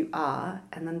yourself as you are,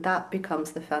 and then that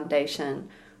becomes the foundation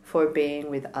for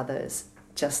being with others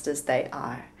just as they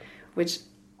are, which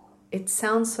it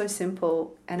sounds so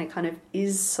simple, and it kind of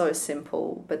is so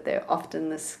simple, but they're often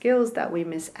the skills that we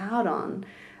miss out on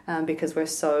because we're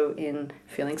so in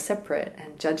feeling separate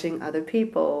and judging other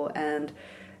people and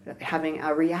having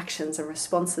our reactions and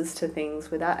responses to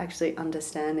things without actually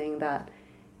understanding that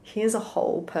here's a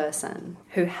whole person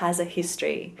who has a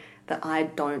history that I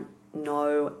don't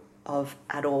know of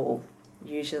at all,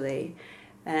 usually.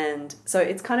 And so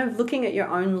it's kind of looking at your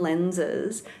own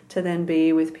lenses to then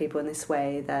be with people in this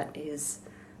way that is,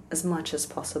 as much as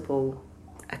possible,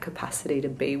 a capacity to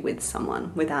be with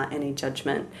someone without any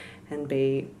judgment and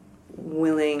be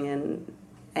willing and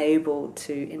able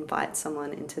to invite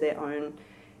someone into their own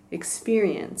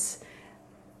experience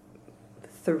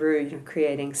through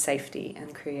creating safety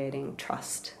and creating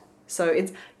trust. So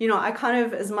it's, I kind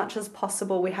of, as much as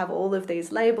possible, we have all of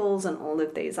these labels and all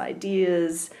of these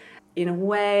ideas, in a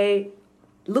way,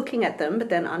 looking at them, but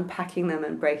then unpacking them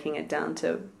and breaking it down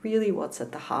to really what's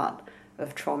at the heart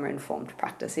of trauma-informed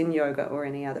practice in yoga or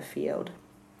any other field.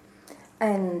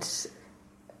 And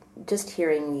just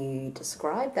hearing you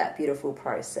describe that beautiful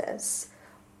process,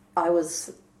 I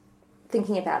was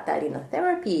thinking about that in a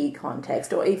therapy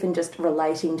context or even just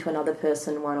relating to another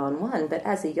person one-on-one. But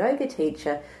as a yoga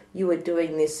teacher, you were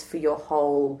doing this for your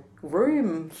whole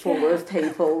room full of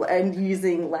people and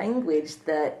using language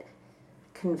that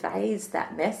conveys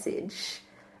that message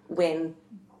when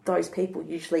those people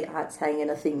usually aren't saying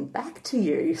anything back to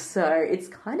you. So it's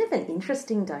kind of an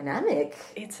interesting dynamic.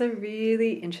 It's a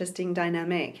really interesting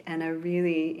dynamic and a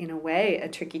really, in a way, a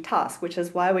tricky task, which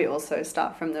is why we also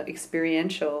start from the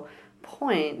experiential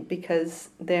point, because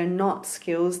they're not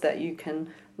skills that you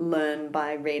can learn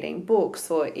by reading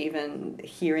books or even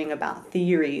hearing about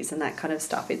theories and that kind of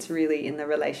stuff. It's really in the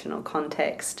relational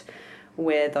context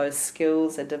where those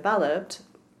skills are developed,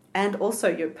 and also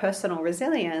your personal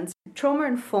resilience.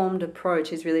 Trauma-informed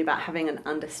approach is really about having an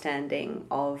understanding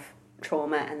of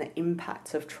trauma and the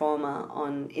impacts of trauma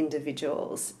on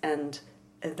individuals, and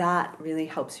that really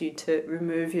helps you to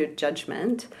remove your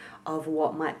judgment of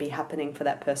what might be happening for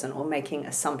that person or making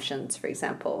assumptions, for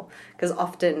example. Because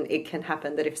often it can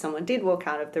happen that if someone did walk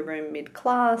out of the room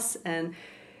mid-class and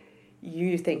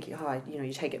you think,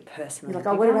 you take it personally. You're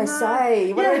like, what did I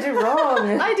say? What did I do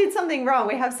wrong? I did something wrong.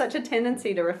 We have such a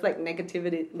tendency to reflect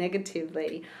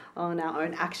negatively on our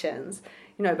own actions,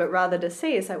 but rather to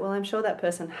see, it's like, well, I'm sure that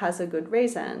person has a good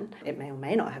reason. It may or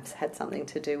may not have had something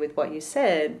to do with what you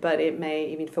said, but it may,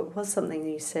 even if it was something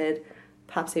you said,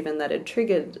 perhaps even that it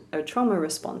triggered a trauma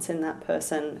response in that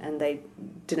person and they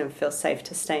didn't feel safe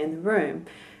to stay in the room.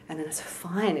 And then it's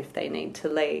fine if they need to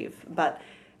leave. But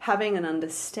having an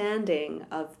understanding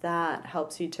of that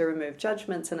helps you to remove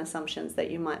judgments and assumptions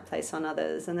that you might place on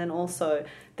others, and then also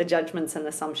the judgments and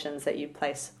assumptions that you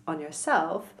place on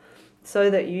yourself,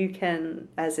 so that you can,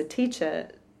 as a teacher,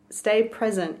 stay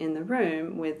present in the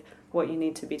room with what you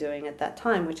need to be doing at that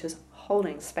time, which is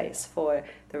holding space for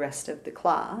the rest of the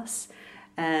class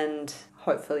and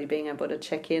hopefully being able to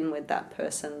check in with that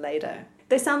person later.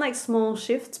 They sound like small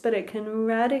shifts, but it can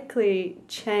radically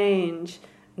change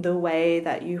the way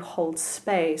that you hold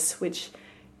space, which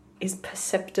is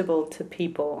perceptible to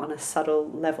people on a subtle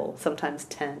level, sometimes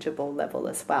tangible level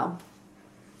as well.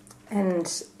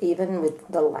 And even with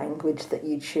the language that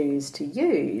you choose to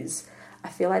use, I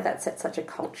feel like that sets such a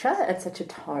culture and such a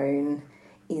tone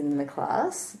in the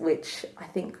class, which I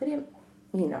think could,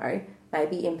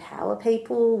 maybe empower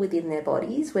people within their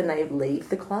bodies when they leave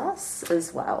the class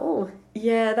as well.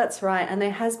 Yeah, that's right. And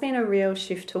there has been a real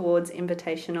shift towards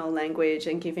invitational language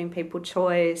and giving people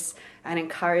choice and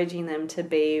encouraging them to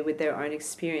be with their own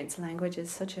experience. Language is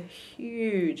such a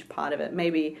huge part of it,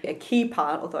 maybe a key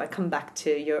part, although I come back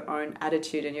to your own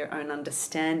attitude and your own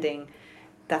understanding.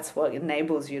 That's what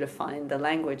enables you to find the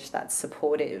language that's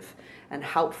supportive and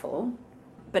helpful.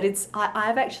 But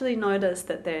I've actually noticed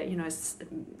that there,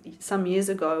 some years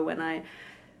ago when I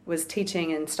was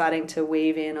teaching and starting to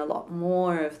weave in a lot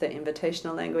more of the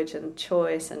invitational language and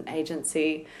choice and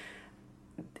agency,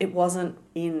 it wasn't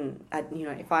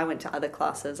if I went to other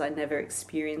classes, I never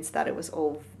experienced that. It was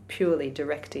all purely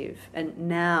directive. And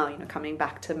now, coming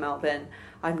back to Melbourne,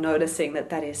 I'm noticing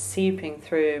that is seeping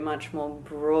through much more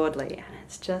broadly, and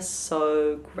it's just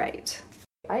so great.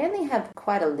 I only have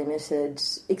quite a limited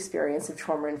experience of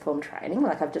trauma-informed training.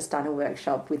 Like, I've just done a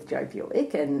workshop with Jo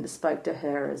Buick and spoke to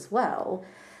her as well.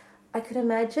 I could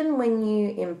imagine when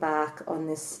you embark on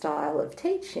this style of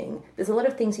teaching, there's a lot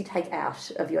of things you take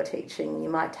out of your teaching. You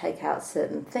might take out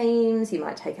certain themes, you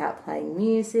might take out playing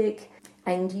music,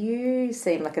 and you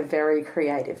seem like a very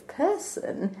creative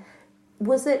person.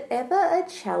 Was it ever a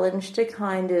challenge to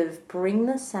kind of bring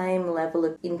the same level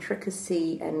of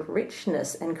intricacy and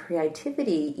richness and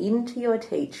creativity into your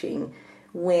teaching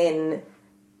when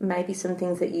maybe some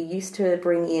things that you used to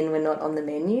bring in were not on the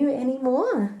menu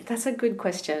anymore? That's a good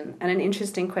question and an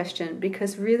interesting question,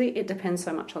 because really it depends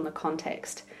so much on the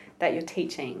context that you're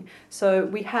teaching. So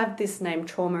we have this name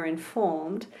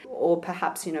trauma-informed, or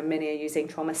perhaps, many are using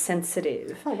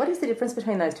trauma-sensitive. Oh, what is the difference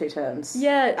between those two terms?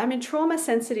 Yeah,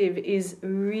 trauma-sensitive is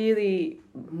really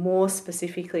more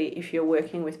specifically if you're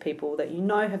working with people that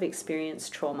have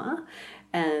experienced trauma,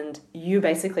 and you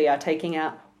basically are taking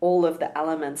out all of the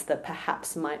elements that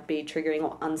perhaps might be triggering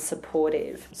or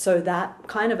unsupportive. So that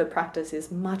kind of a practice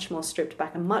is much more stripped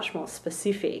back and much more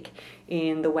specific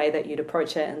in the way that you'd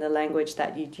approach it and the language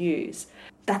that you'd use.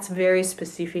 That's very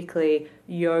specifically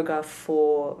yoga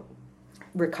for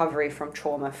recovery from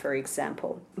trauma, for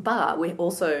example. But we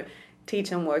also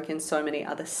teach and work in so many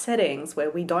other settings where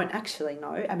we don't actually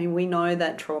know. We know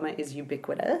that trauma is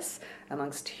ubiquitous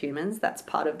amongst humans. That's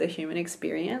part of the human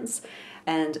experience.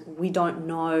 And we don't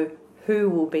know who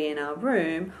will be in our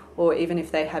room, or even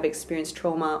if they have experienced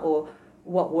trauma, or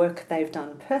what work they've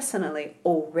done personally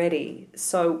already.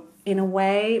 So in a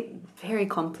way, very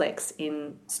complex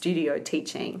in studio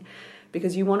teaching,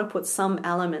 because you want to put some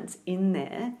elements in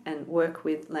there and work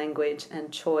with language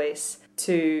and choice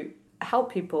to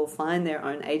help people find their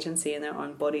own agency in their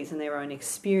own bodies and their own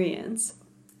experience,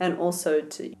 and also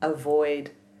to avoid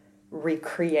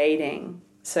recreating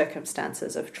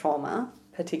circumstances of trauma,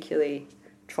 particularly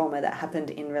trauma that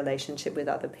happened in relationship with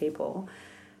other people.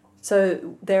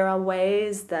 So there are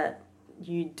ways that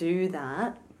you do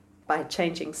that by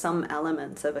changing some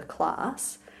elements of a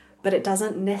class, but it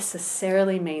doesn't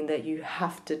necessarily mean that you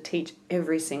have to teach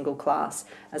every single class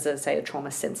as, a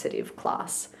trauma-sensitive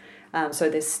class. So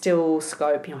there's still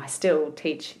scope. I still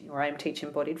teach, or I'm teaching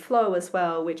embodied flow as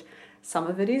well, which some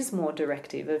of it is more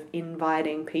directive, of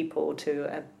inviting people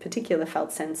to a particular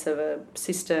felt sense of a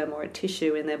system or a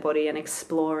tissue in their body and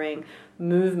exploring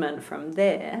movement from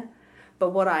there.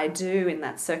 But what I do in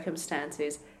that circumstance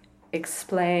is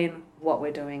explain what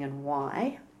we're doing and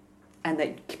why, and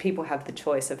that people have the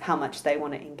choice of how much they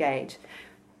want to engage.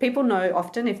 People know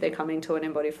often if they're coming to an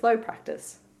embodied flow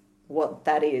practice what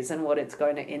that is and what it's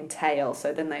going to entail.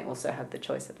 So then they also have the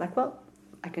choice of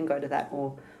I can go to that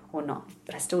or not.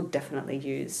 But I still definitely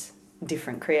use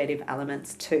different creative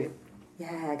elements too.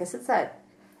 Yeah, I guess it's that.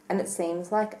 And it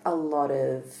seems like a lot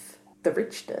of the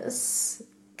richness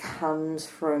comes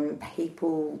from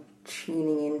people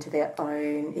tuning into their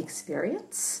own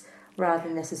experience rather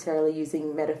than necessarily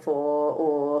using metaphor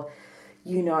or,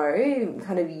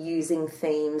 kind of using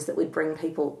themes that would bring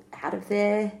people out of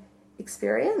their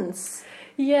experience.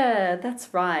 Yeah,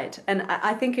 that's right. And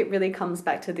I think it really comes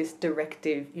back to this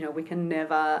directive. We can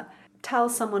never tell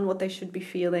someone what they should be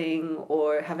feeling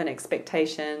or have an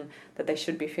expectation that they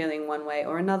should be feeling one way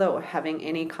or another, or having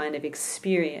any kind of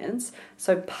experience.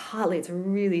 So partly it's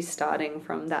really starting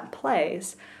from that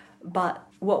place. But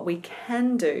what we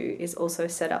can do is also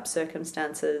set up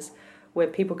circumstances where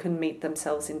people can meet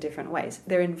themselves in different ways.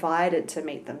 They're invited to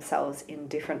meet themselves in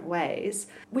different ways,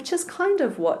 which is kind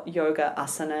of what yoga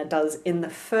asana does in the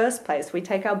first place. We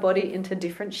take our body into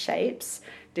different shapes,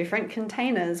 different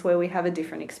containers where we have a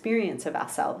different experience of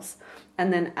ourselves.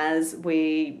 And then as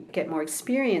we get more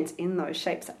experience in those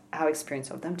shapes, our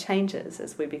experience of them changes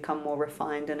as we become more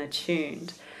refined and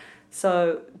attuned.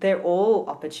 So they're all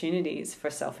opportunities for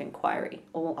self-inquiry,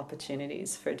 all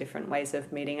opportunities for different ways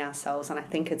of meeting ourselves. And I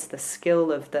think it's the skill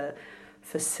of the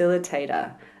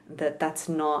facilitator that's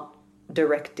not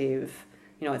directive.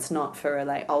 You know, it's not for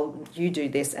like, oh, you do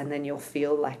this and then you'll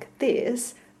feel like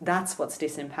this. That's what's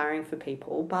disempowering for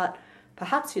people. But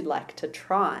perhaps you'd like to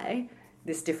try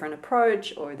this different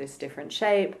approach or this different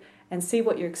shape and see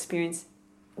what your experience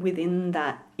within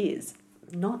that is.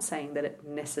 Not saying that it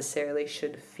necessarily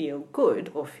should feel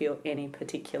good or feel any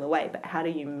particular way, but how do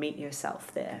you meet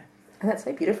yourself there? And that's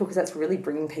so beautiful because that's really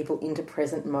bringing people into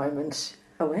present moment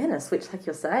awareness, which, like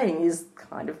you're saying, is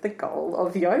kind of the goal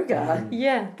of yoga.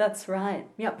 Yeah, that's right.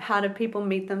 Yep. How do people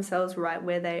meet themselves right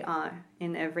where they are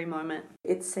in every moment?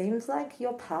 It seems like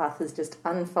your path has just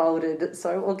unfolded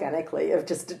so organically of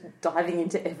just diving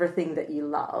into everything that you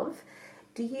love.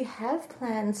 Do you have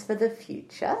plans for the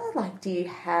future? Like, do you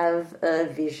have a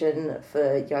vision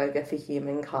for yoga for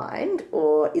humankind?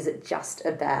 Or is it just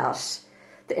about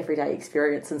the everyday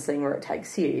experience and seeing where it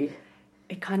takes you?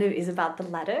 It kind of is about the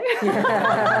latter.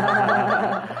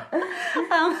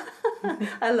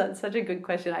 I love, such a good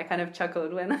question. I kind of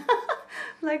chuckled when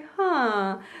like,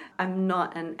 I'm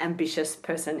not an ambitious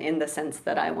person in the sense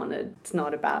that it's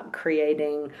not about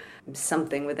creating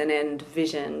something with an end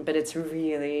vision, but it's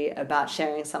really about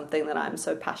sharing something that I'm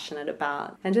so passionate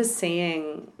about and just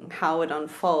seeing how it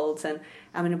unfolds. And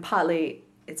I mean, partly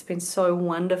it's been so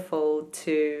wonderful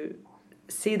to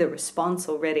see the response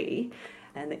already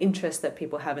and the interest that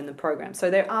people have in the program. So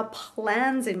there are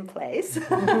plans in place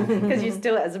because you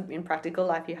still, as in practical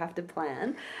life, you have to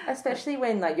plan. Especially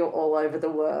when like you're all over the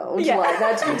world. Yeah. Like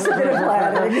that takes a bit of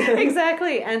planning.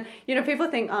 Exactly. And, you know, people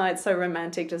think, it's so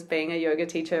romantic just being a yoga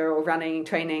teacher or running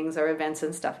trainings or events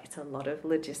and stuff. It's a lot of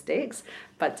logistics,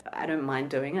 but I don't mind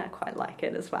doing it. I quite like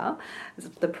it as well. It's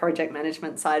the project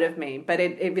management side of me. But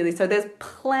it really, so there's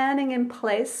planning in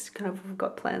place. Kind of, we've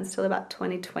got plans till about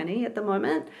 2020 at the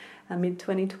moment.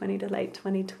 Mid-2020 to late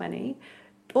 2020.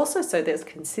 Also, so there's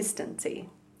consistency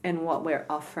in what we're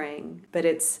offering, but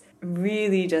it's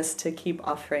really just to keep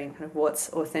offering kind of what's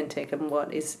authentic and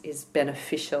what is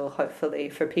beneficial, hopefully,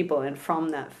 for people, and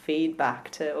from that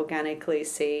feedback to organically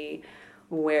see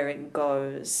where it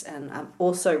goes. And I'm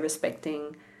also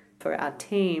respecting for our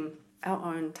team our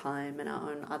own time and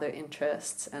our own other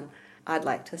interests, and I'd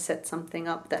like to set something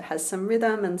up that has some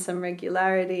rhythm and some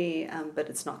regularity, but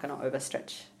it's not going to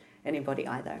overstretch anybody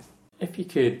either. If you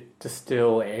could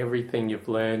distill everything you've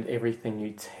learned, everything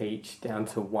you teach down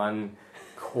to one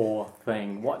core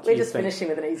thing, what do you think? We're just finishing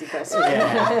with an easy question.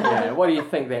 Yeah. What do you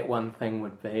think that one thing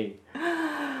would be?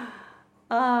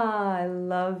 I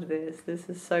love this. This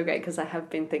is so great because I have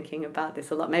been thinking about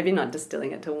this a lot. Maybe not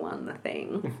distilling it to one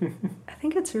thing. I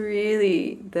think it's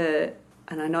really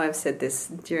and I know I've said this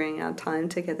during our time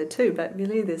together too, but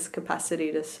really this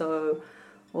capacity to so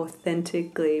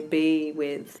authentically be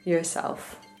with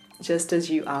yourself just as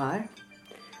you are,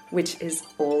 which is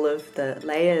all of the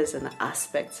layers and the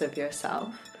aspects of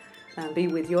yourself. Be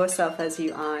with yourself as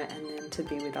you are, and then to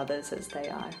be with others as they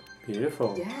are.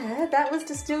 Beautiful. Yeah, that was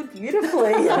distilled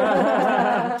beautifully.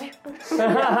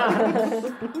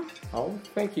 Oh,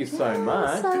 thank you so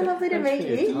much. So lovely to meet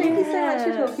you. Thank you so much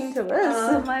for talking to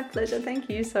us. Oh, my pleasure. Thank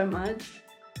you so much.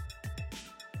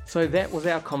 So that was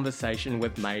our conversation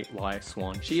with May Lai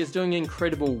Swan. She is doing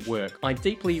incredible work. I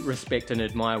deeply respect and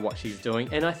admire what she's doing,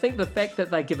 and I think the fact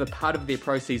that they give a part of their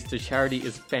proceeds to charity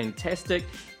is fantastic,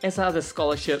 as are the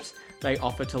scholarships they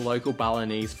offer to local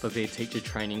Balinese for their teacher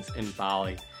trainings in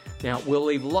Bali. Now, we'll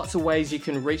leave lots of ways you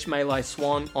can reach May Lai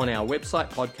Swan on our website,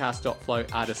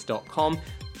 podcast.flowartist.com,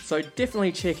 so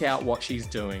definitely check out what she's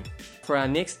doing. For our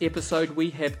next episode, we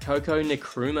have Coco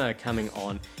Nkrumah coming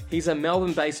on. He's a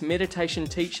Melbourne-based meditation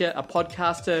teacher, a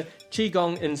podcaster,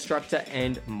 Qigong instructor,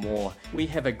 and more. We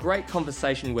have a great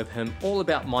conversation with him all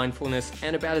about mindfulness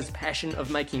and about his passion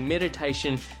of making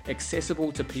meditation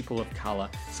accessible to people of colour.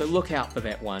 So look out for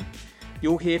that one.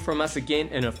 You'll hear from us again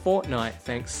in a fortnight.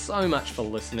 Thanks so much for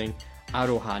listening.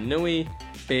 Aroha nui,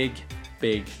 big,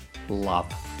 big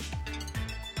love.